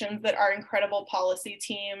recommendations that our incredible policy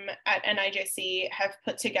team at NIJC have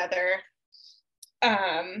put together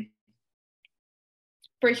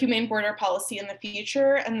for humane border policy in the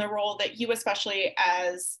future, and the role that you, especially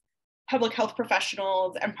as public health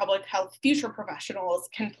professionals and public health future professionals,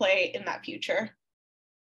 can play in that future.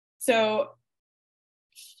 So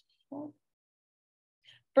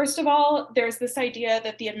first of all, there's this idea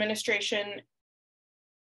that the administration,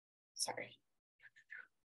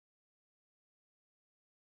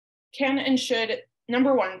 can and should,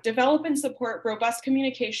 number one, develop and support robust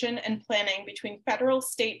communication and planning between federal,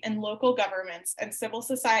 state, and local governments and civil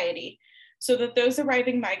society so that those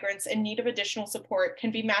arriving migrants in need of additional support can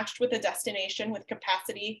be matched with a destination with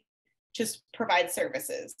capacity to provide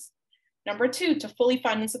services. Number two, to fully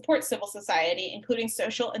fund and support civil society, including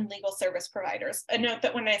social and legal service providers. A note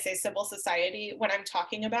that when I say civil society, what I'm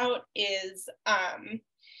talking about is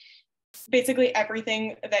basically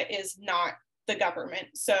everything that is not the government.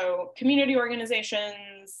 So community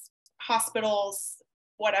organizations, hospitals,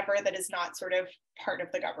 whatever that is not sort of part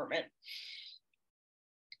of the government.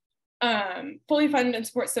 Fully fund and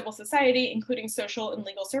support civil society, including social and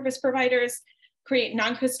legal service providers, create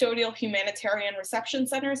non-custodial humanitarian reception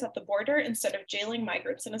centers at the border instead of jailing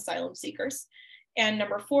migrants and asylum seekers. And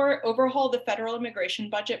number four, overhaul the federal immigration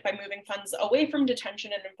budget by moving funds away from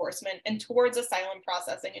detention and enforcement and towards asylum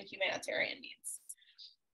processing and humanitarian needs.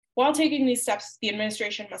 While taking these steps, the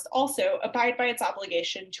administration must also abide by its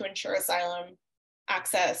obligation to ensure asylum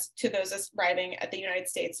access to those arriving at the United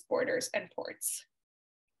States borders and ports.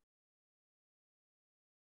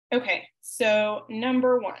 Okay, so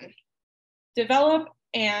number one, develop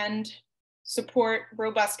and support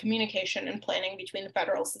robust communication and planning between the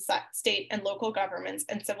federal, state, and local governments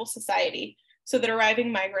and civil society so that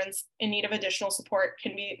arriving migrants in need of additional support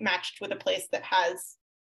can be matched with a place that has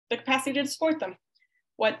the capacity to support them.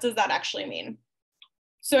 What does that actually mean?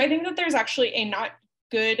 So I think that there's actually a not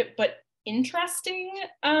good but interesting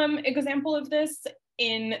example of this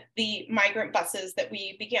in the migrant buses that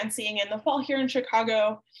we began seeing in the fall here in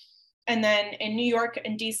Chicago, and then in New York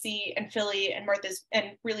and DC and Philly and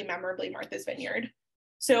really memorably Martha's Vineyard.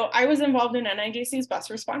 So I was involved in NIJC's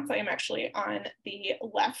bus response. I am actually on the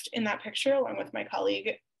left in that picture, along with my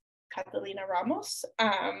colleague, Catalina Ramos.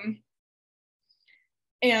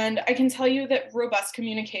 And I can tell you that robust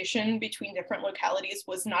communication between different localities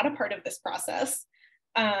was not a part of this process.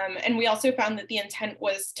 And we also found that the intent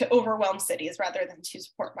was to overwhelm cities rather than to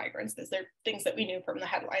support migrants. These are things that we knew from the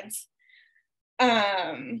headlines.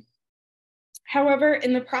 However,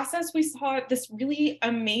 in the process, we saw this really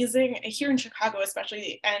amazing, here in Chicago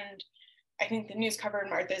especially, and I think the news covered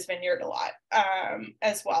Martha's Vineyard a lot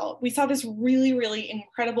as well. We saw this really, really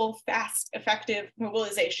incredible, fast, effective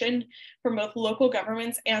mobilization from both local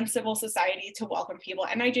governments and civil society to welcome people.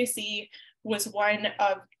 NIJC was one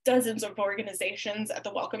of dozens of organizations at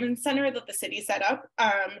the Welcome Center that the city set up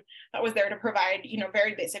that was there to provide,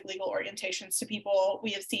 very basic legal orientations to people.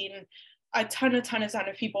 We have seen a ton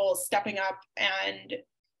of people stepping up and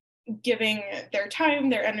giving their time,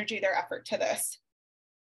 their energy, their effort to this.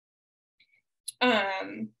 A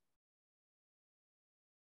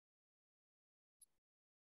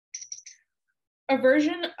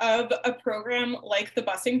version of a program like the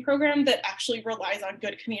busing program that actually relies on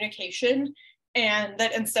good communication and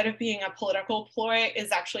that instead of being a political ploy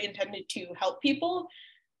is actually intended to help people,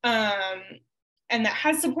 and that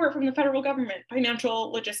has support from the federal government,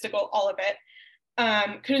 financial, logistical, all of it,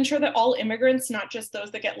 could ensure that all immigrants, not just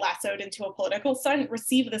those that get lassoed into a political stunt,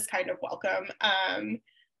 receive this kind of welcome.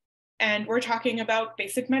 And we're talking about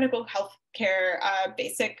basic medical health care,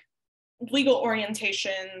 basic legal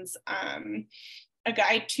orientations, a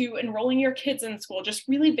guide to enrolling your kids in school, just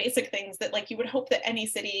really basic things that you would hope that any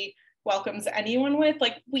city welcomes anyone with.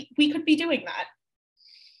 We could be doing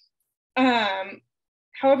that.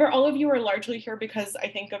 However, all of you are largely here because I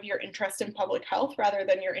think of your interest in public health rather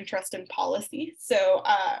than your interest in policy. So,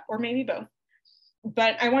 or maybe both.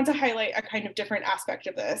 But I want to highlight a kind of different aspect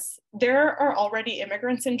of this. There are already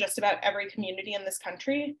immigrants in just about every community in this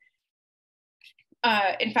country.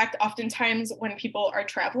 In fact, oftentimes when people are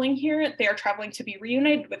traveling here, they are traveling to be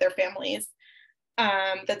reunited with their families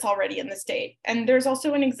that's already in the state. And there's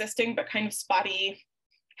also an existing but kind of spotty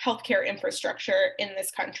healthcare infrastructure in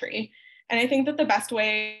this country. And I think that the best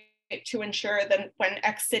way to ensure that when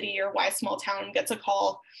X city or Y small town gets a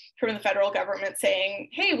call from the federal government saying,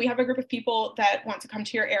 hey, we have a group of people that want to come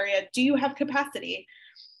to your area, do you have capacity?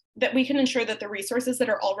 That we can ensure that the resources that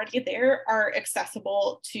are already there are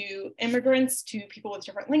accessible to immigrants, to people with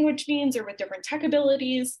different language needs or with different tech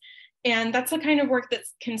abilities. And that's the kind of work that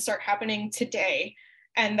can start happening today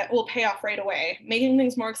and that will pay off right away. Making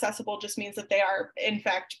things more accessible just means that they are, in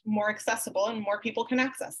fact, more accessible and more people can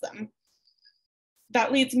access them.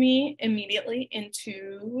 That leads me immediately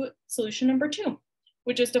into solution number 2,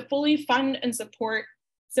 which is to fully fund and support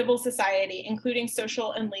civil society, including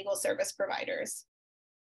social and legal service providers.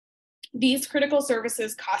 These critical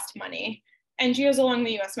services cost money. NGOs along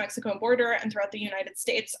the US-Mexico border and throughout the United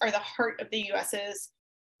States are the heart of the US's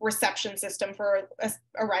reception system for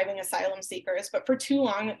arriving asylum seekers, but for too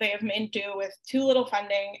long, they have made do with too little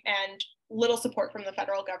funding and little support from the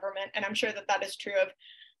federal government. And I'm sure that that is true of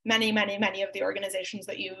many of the organizations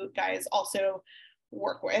that you guys also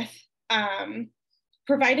work with.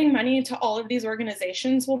 Providing money to all of these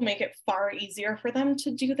organizations will make it far easier for them to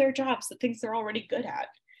do their jobs, the things they're already good at.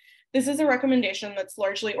 This is a recommendation that's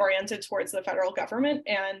largely oriented towards the federal government,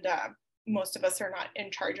 and most of us are not in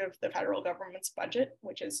charge of the federal government's budget,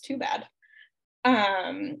 which is too bad.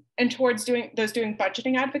 And towards doing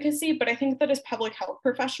budgeting advocacy, but I think that as public health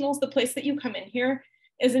professionals, the place that you come in here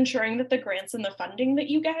is ensuring that the grants and the funding that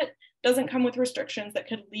you get doesn't come with restrictions that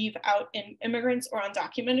could leave out immigrants or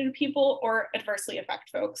undocumented people or adversely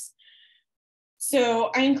affect folks.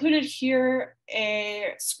 So I included here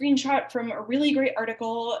a screenshot from a really great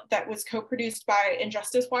article that was co-produced by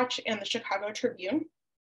Injustice Watch and the Chicago Tribune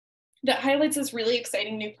that highlights this really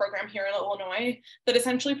exciting new program here in Illinois that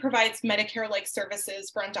essentially provides Medicare-like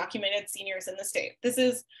services for undocumented seniors in the state. This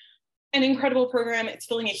is an incredible program. It's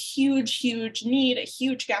filling a huge need, a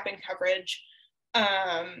huge gap in coverage.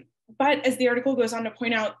 But as the article goes on to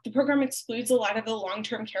point out, the program excludes a lot of the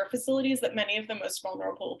long-term care facilities that many of the most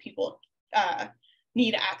vulnerable people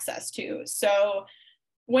need access to. So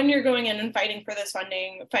when you're going in and fighting for this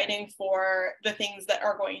funding, fighting for the things that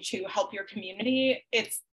are going to help your community,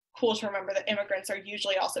 it's cool to remember that immigrants are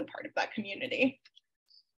usually also part of that community.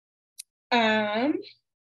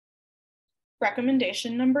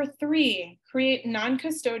 Recommendation number 3, create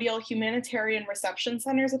non-custodial humanitarian reception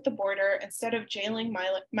centers at the border instead of jailing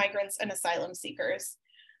migrants and asylum seekers.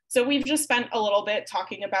 So we've just spent a little bit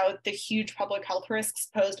talking about the huge public health risks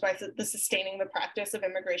posed by the sustaining the practice of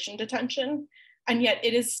immigration detention, and yet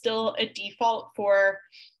it is still a default for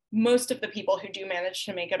most of the people who do manage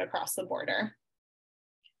to make it across the border.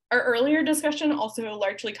 Our earlier discussion also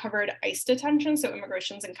largely covered ICE detention, so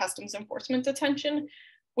Immigrations and Customs Enforcement detention,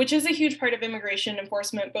 which is a huge part of immigration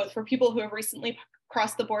enforcement, both for people who have recently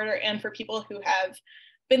crossed the border and for people who have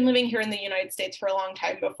been living here in the United States for a long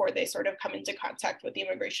time before they sort of come into contact with the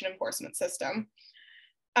immigration enforcement system.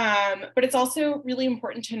 But it's also really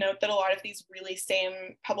important to note that a lot of these really same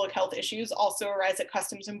public health issues also arise at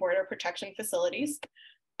Customs and Border Protection facilities.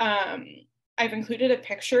 I've included a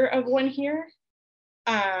picture of one here.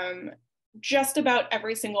 Just about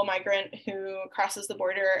every single migrant who crosses the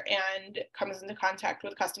border and comes into contact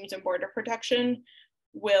with Customs and Border Protection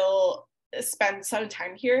will spend some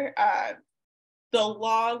time here. The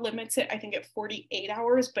law limits it, I think, at 48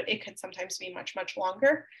 hours, but it could sometimes be much, much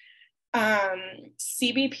longer.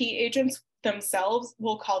 CBP agents themselves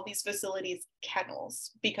will call these facilities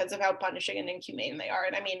kennels because of how punishing and inhumane they are.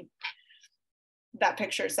 And I mean, that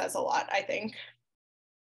picture says a lot, I think.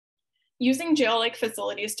 Using jail-like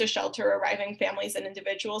facilities to shelter arriving families and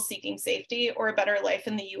individuals seeking safety or a better life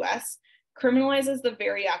in the US criminalizes the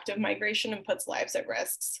very act of migration and puts lives at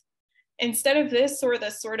risk. Instead of this or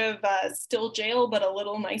the sort of still jail but a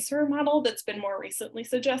little nicer model that's been more recently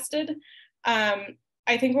suggested,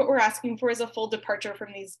 I think what we're asking for is a full departure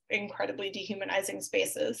from these incredibly dehumanizing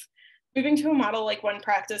spaces. Moving to a model like one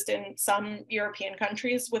practiced in some European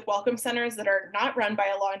countries with welcome centers that are not run by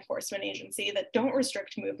a law enforcement agency, that don't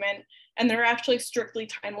restrict movement, and they're actually strictly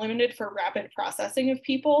time limited for rapid processing of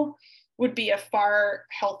people would be a far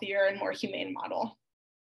healthier and more humane model.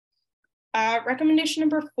 Recommendation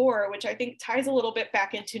number 4, which I think ties a little bit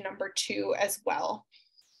back into number 2 as well,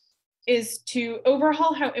 is to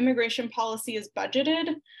overhaul how immigration policy is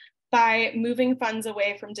budgeted by moving funds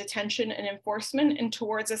away from detention and enforcement and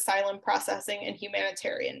towards asylum processing and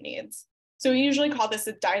humanitarian needs. So we usually call this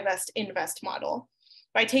a divest-invest model.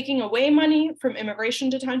 By taking away money from immigration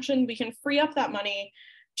detention, we can free up that money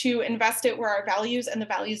to invest it where our values and the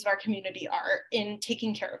values of our community are in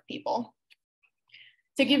taking care of people.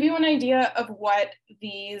 To give you an idea of what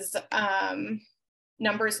these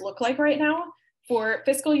numbers look like right now, for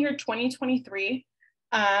fiscal year 2023,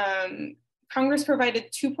 Congress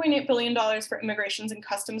provided $2.8 billion for Immigrations and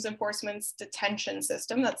Customs Enforcement's detention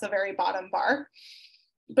system. That's the very bottom bar,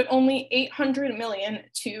 but only $800 million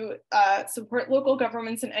to support local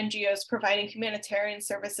governments and NGOs providing humanitarian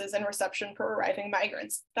services and reception for arriving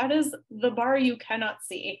migrants. That is the bar you cannot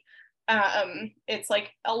see. It's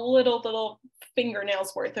like a little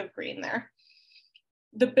fingernails worth of green there.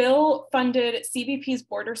 The bill funded CBP's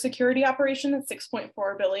border security operation at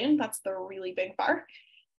 $6.4 billion. That's the really big bar,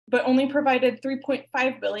 but only provided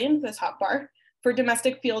 $3.5 billion, the top bar, for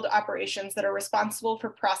domestic field operations that are responsible for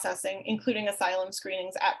processing, including asylum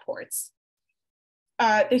screenings at ports.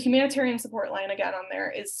 The humanitarian support line again on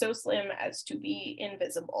there is so slim as to be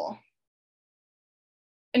invisible.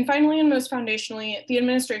 And finally, and most foundationally, the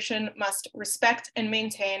administration must respect and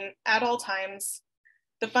maintain at all times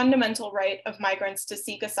the fundamental right of migrants to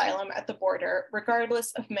seek asylum at the border,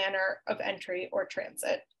 regardless of manner of entry or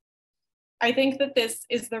transit. I think that this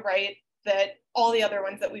is the right that all the other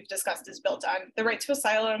ones that we've discussed is built on. The right to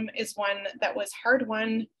asylum is one that was hard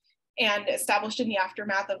won and established in the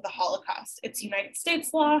aftermath of the Holocaust. It's United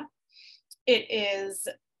States law, it is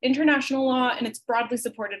international law, and it's broadly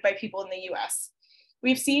supported by people in the US.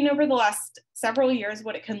 We've seen over the last several years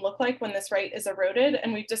what it can look like when this right is eroded,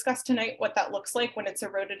 and we've discussed tonight what that looks like when it's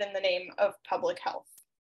eroded in the name of public health.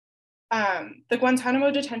 The Guantanamo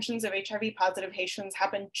detentions of HIV positive Haitians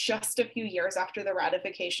happened just a few years after the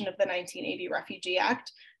ratification of the 1980 Refugee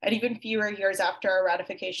Act, and even fewer years after a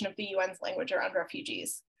ratification of the UN's language around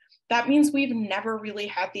refugees. That means we've never really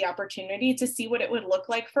had the opportunity to see what it would look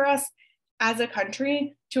like for us as a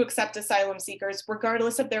country to accept asylum seekers,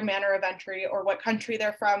 regardless of their manner of entry or what country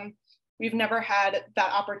they're from. We've never had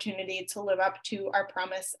that opportunity to live up to our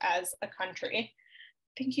promise as a country.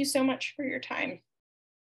 Thank you so much for your time.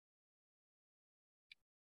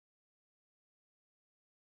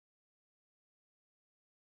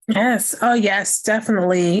 Yes. Oh, yes,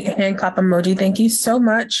 definitely. Hand clap emoji. Thank you so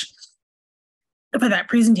much for that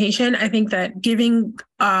presentation. I think that giving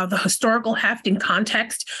the historical heft and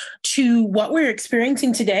context to what we're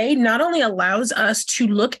experiencing today not only allows us to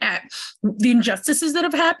look at the injustices that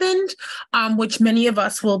have happened, which many of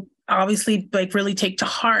us will obviously really take to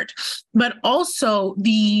heart, but also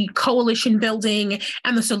the coalition building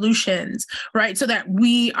and the solutions, right? So that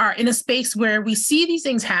we are in a space where we see these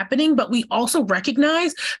things happening, but we also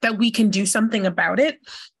recognize that we can do something about it.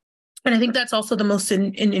 And I think that's also the most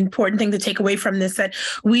important thing to take away from this, that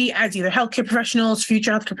we as either healthcare professionals,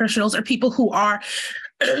 future healthcare professionals, or people who are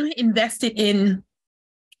invested in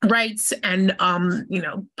rights and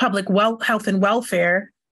public health and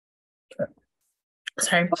welfare.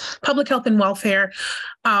 Sorry, public health and welfare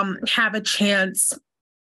have a chance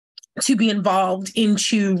to be involved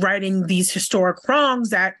into righting these historic wrongs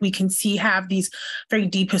that we can see have these very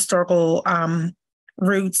deep historical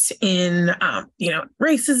roots in,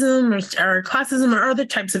 racism or classism or other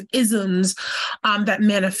types of isms that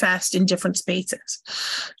manifest in different spaces.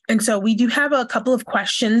 And so we do have a couple of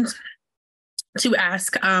questions to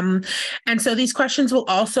ask. And so these questions will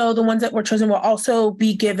also, the ones that were chosen will also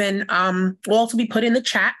be given, will also be put in the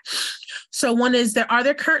chat. So one is that are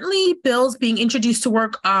there currently bills being introduced to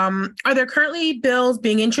work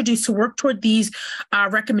toward these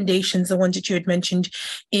recommendations, the ones that you had mentioned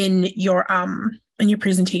in your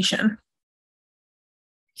presentation?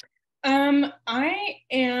 I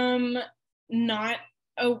am not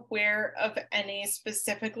aware of any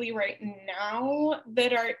specifically right now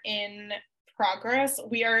that are in progress.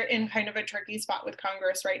 We are in kind of a tricky spot with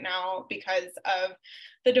Congress right now because of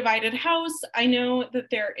the divided House. I know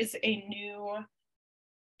that there is a new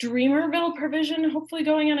Dreamer bill provision hopefully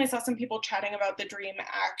going in. I saw some people chatting about the DREAM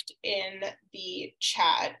Act in the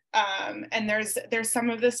chat. And there's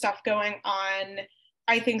some of this stuff going on.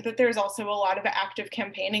 I think that there's also a lot of active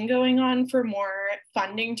campaigning going on for more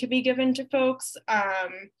funding to be given to folks,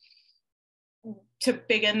 to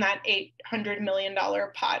begin that $800 million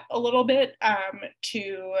pot a little bit,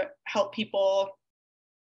 to help people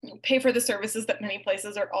pay for the services that many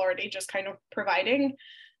places are already just kind of providing.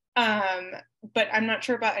 But I'm not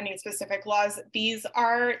sure about any specific laws. These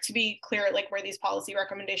are, to be clear, like where these policy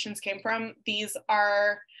recommendations came from, these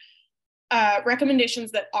are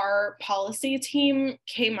recommendations that our policy team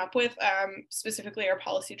came up with, specifically our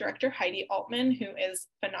policy director, Heidi Altman, who is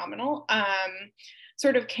phenomenal,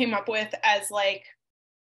 sort of came up with as like,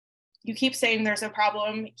 you keep saying there's a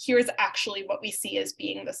problem, here's actually what we see as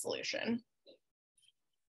being the solution.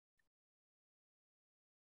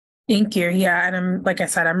 Thank you. Yeah. And like I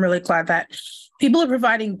said, I'm really glad that people are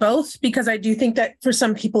providing both, because I do think that for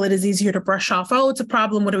some people, it is easier to brush off, oh, it's a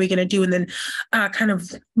problem, what are we going to do? And then kind of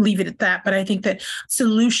leave it at that. But I think that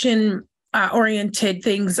solution oriented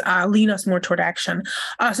things lean us more toward action.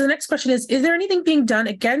 So the next question is there anything being done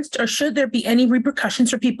against, or should there be any repercussions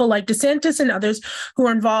for people like DeSantis and others who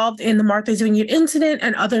are involved in the Martha's Vineyard incident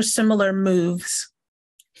and other similar moves?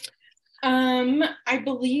 I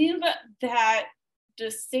believe that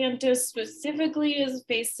DeSantis specifically is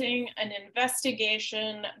facing an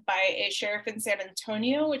investigation by a sheriff in San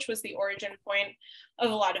Antonio, which was the origin point of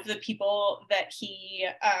a lot of the people that he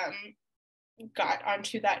got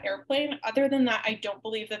onto that airplane. Other than that, I don't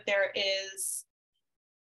believe that there is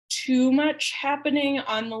too much happening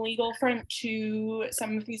on the legal front to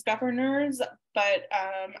some of these governors, but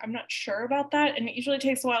I'm not sure about that. And it usually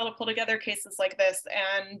takes a while to pull together cases like this.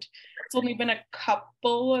 And it's only been a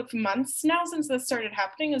couple of months now since this started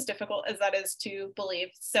happening, as difficult as that is to believe.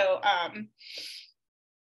 So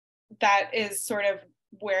that is sort of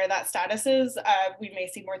where that status is. We may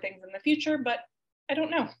see more things in the future, but I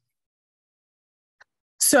don't know.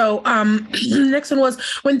 So the next one was,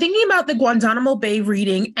 when thinking about the Guantanamo Bay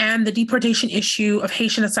reading and the deportation issue of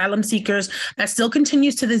Haitian asylum seekers that still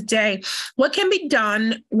continues to this day, what can be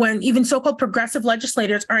done when even so-called progressive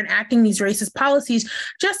legislators are enacting these racist policies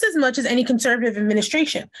just as much as any conservative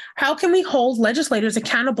administration? How can we hold legislators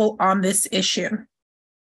accountable on this issue?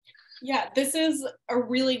 Yeah, this is a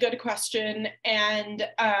really good question, and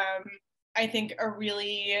I think a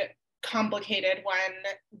really complicated one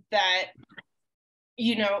that,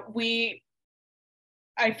 you know,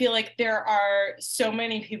 I feel like there are so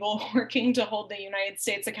many people working to hold the United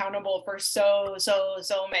States accountable for so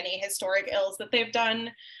many historic ills that they've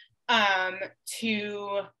done,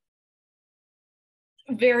 to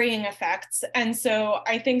varying effects. And so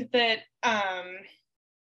I think that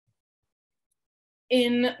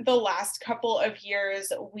in the last couple of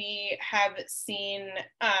years, we have seen,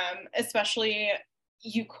 especially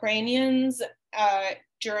Ukrainians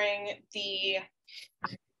during the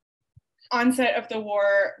onset of the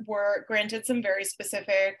war, were granted some very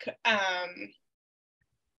specific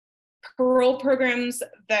parole programs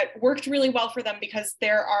that worked really well for them, because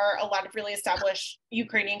there are a lot of really established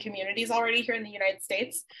Ukrainian communities already here in the United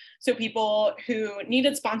States. So people who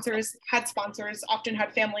needed sponsors, often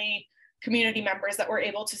had family community members that were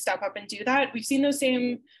able to step up and do that. We've seen those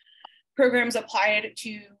same programs applied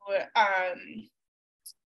to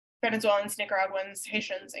Venezuelans, Nicaraguans,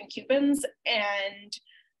 Haitians, and Cubans, and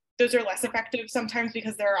those are less effective sometimes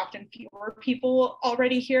because there are often fewer people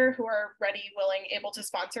already here who are ready, willing, able to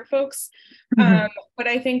sponsor folks. Mm-hmm. But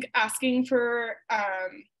I think asking for,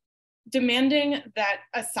 demanding that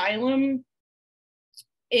asylum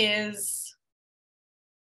is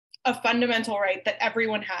a fundamental right that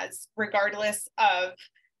everyone has, regardless of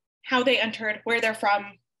how they entered, where they're from,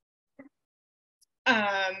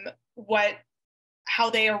 how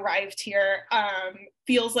they arrived here,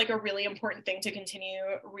 feels like a really important thing to continue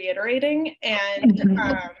reiterating and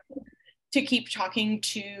to keep talking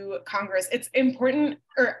to Congress. It's important,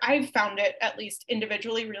 or I've found it at least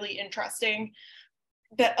individually really interesting,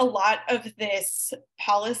 that a lot of this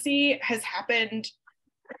policy has happened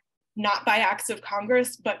not by acts of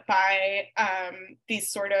Congress, but by these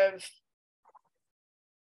sort of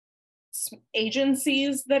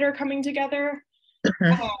agencies that are coming together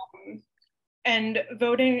and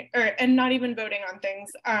voting, and not even voting on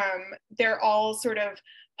things. They're all sort of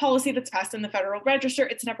policy that's passed in the Federal Register.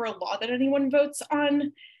 It's never a law that anyone votes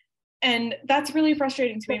on. And that's really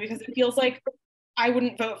frustrating to me because it feels like I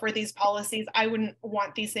wouldn't vote for these policies. I wouldn't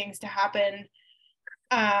want these things to happen.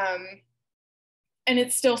 And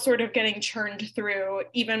it's still sort of getting churned through,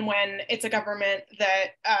 even when it's a government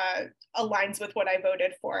that aligns with what I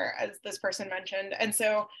voted for, as this person mentioned. And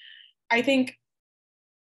so I think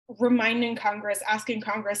reminding Congress, asking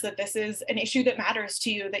Congress that this is an issue that matters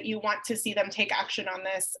to you, that you want to see them take action on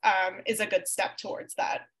this, is a good step towards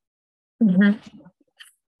that. Thank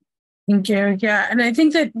you. Yeah, and I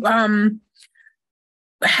think that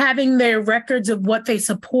having their records of what they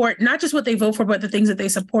support, not just what they vote for, but the things that they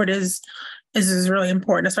support is really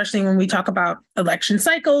important, especially when we talk about election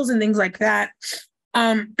cycles and things like that.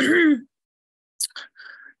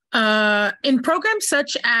 In programs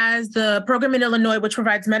such as the program in Illinois, which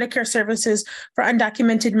provides Medicare services for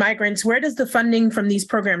undocumented migrants, where does the funding from these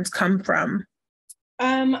programs come from?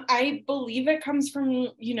 I believe it comes from,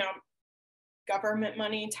 government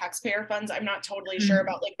money, taxpayer funds. I'm not totally sure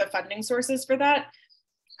about like the funding sources for that.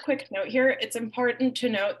 Quick note here, it's important to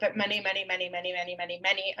note that many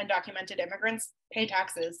undocumented immigrants pay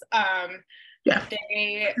taxes.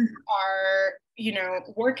 They are,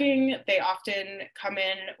 working. They often come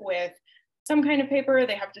in with some kind of paper.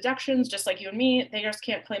 They have deductions, just like you and me. They just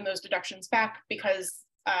can't claim those deductions back because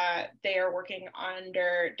they are working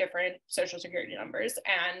under different Social Security numbers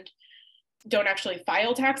and don't actually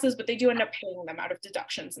file taxes, but they do end up paying them out of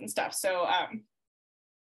deductions and stuff. So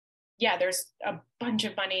there's a bunch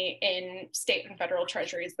of money in state and federal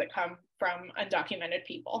treasuries that come from undocumented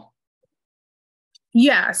people.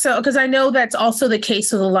 Yeah, so because I know that's also the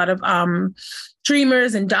case with a lot of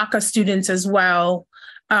Dreamers and DACA students as well,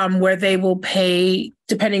 where they will pay,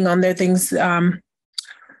 depending on their things,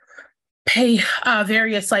 pay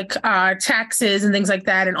various like taxes and things like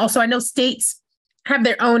that. And also I know states have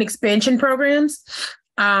their own expansion programs.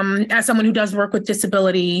 As someone who does work with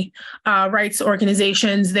disability rights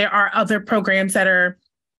organizations, there are other programs that are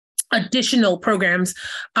additional programs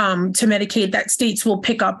to Medicaid that states will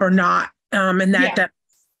pick up or not. And that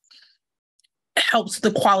helps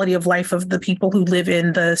the quality of life of the people who live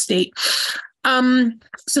in the state.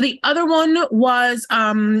 So the other one was,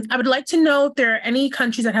 I would like to know if there are any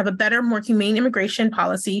countries that have a better, more humane immigration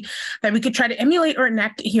policy that we could try to emulate or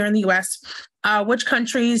enact here in the US. Which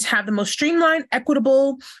countries have the most streamlined,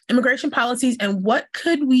 equitable immigration policies, and what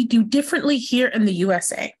could we do differently here in the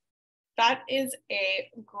USA? That is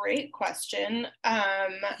a great question.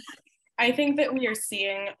 I think that we are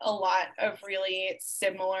seeing a lot of really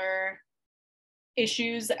similar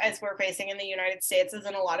issues as we're facing in the United States as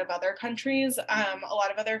in a lot of other countries. A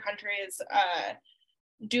lot of other countries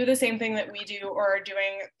do the same thing that we do or are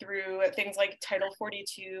doing through things like Title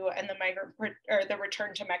 42 and the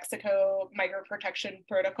Return to Mexico Migrant Protection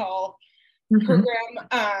Protocol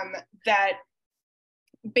program that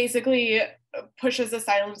basically pushes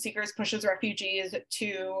asylum seekers, pushes refugees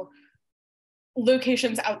to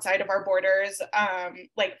locations outside of our borders.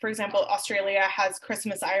 Like, for example, Australia has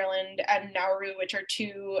Christmas Island and Nauru, which are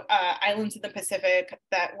two islands in the Pacific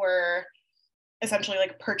that were essentially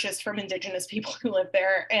like purchased from Indigenous people who live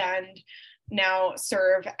there and now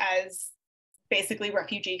serve as basically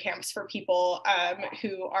refugee camps for people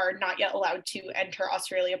who are not yet allowed to enter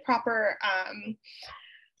Australia proper.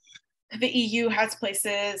 The EU has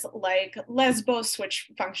places like Lesbos, which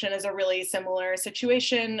function as a really similar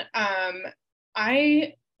situation.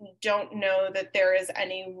 I don't know that there is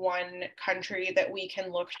any one country that we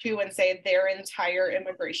can look to and say their entire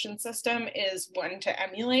immigration system is one to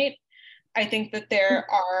emulate. I think that there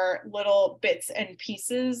are little bits and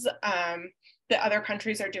pieces that other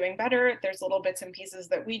countries are doing better. There's little bits and pieces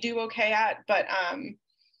that we do okay at, but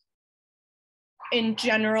in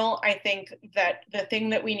general, I think that the thing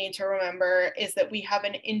that we need to remember is that we have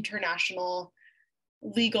an international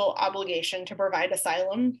legal obligation to provide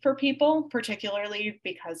asylum for people, particularly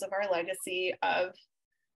because of our legacy of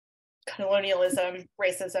colonialism,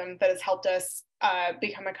 racism that has helped us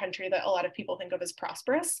become a country that a lot of people think of as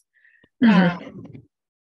prosperous.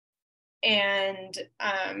 And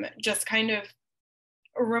just kind of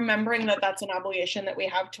remembering that that's an obligation that we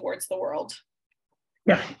have towards the world.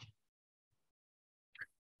 Yeah.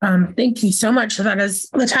 Thank you so much. So that is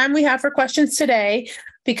the time we have for questions today,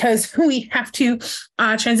 because we have to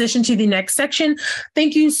transition to the next section.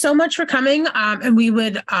 Thank you so much for coming. And we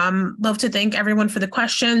would love to thank everyone for the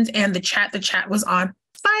questions and the chat. The chat was on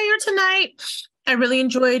fire tonight. I really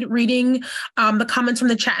enjoyed reading the comments from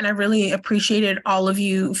the chat, and I really appreciated all of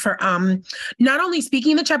you for not only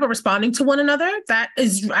speaking in the chat, but responding to one another.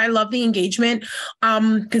 I love the engagement,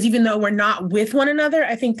 because even though we're not with one another,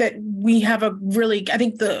 I think that we have I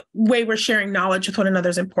think the way we're sharing knowledge with one another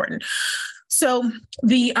is important. So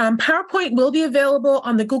the PowerPoint will be available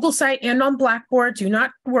on the Google site and on Blackboard. Do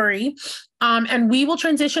not worry. And we will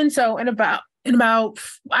transition. So in about,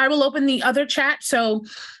 I will open the other chat. So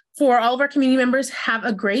for all of our community members, have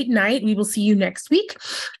a great night. We will see you next week.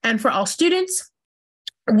 And for all students,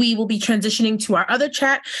 we will be transitioning to our other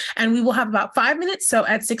chat, and we will have about 5 minutes. So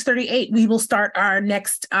at 6:38, we will start our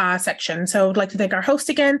next section. So I'd like to thank our host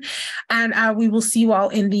again, and we will see you all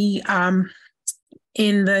in the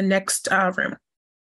next room.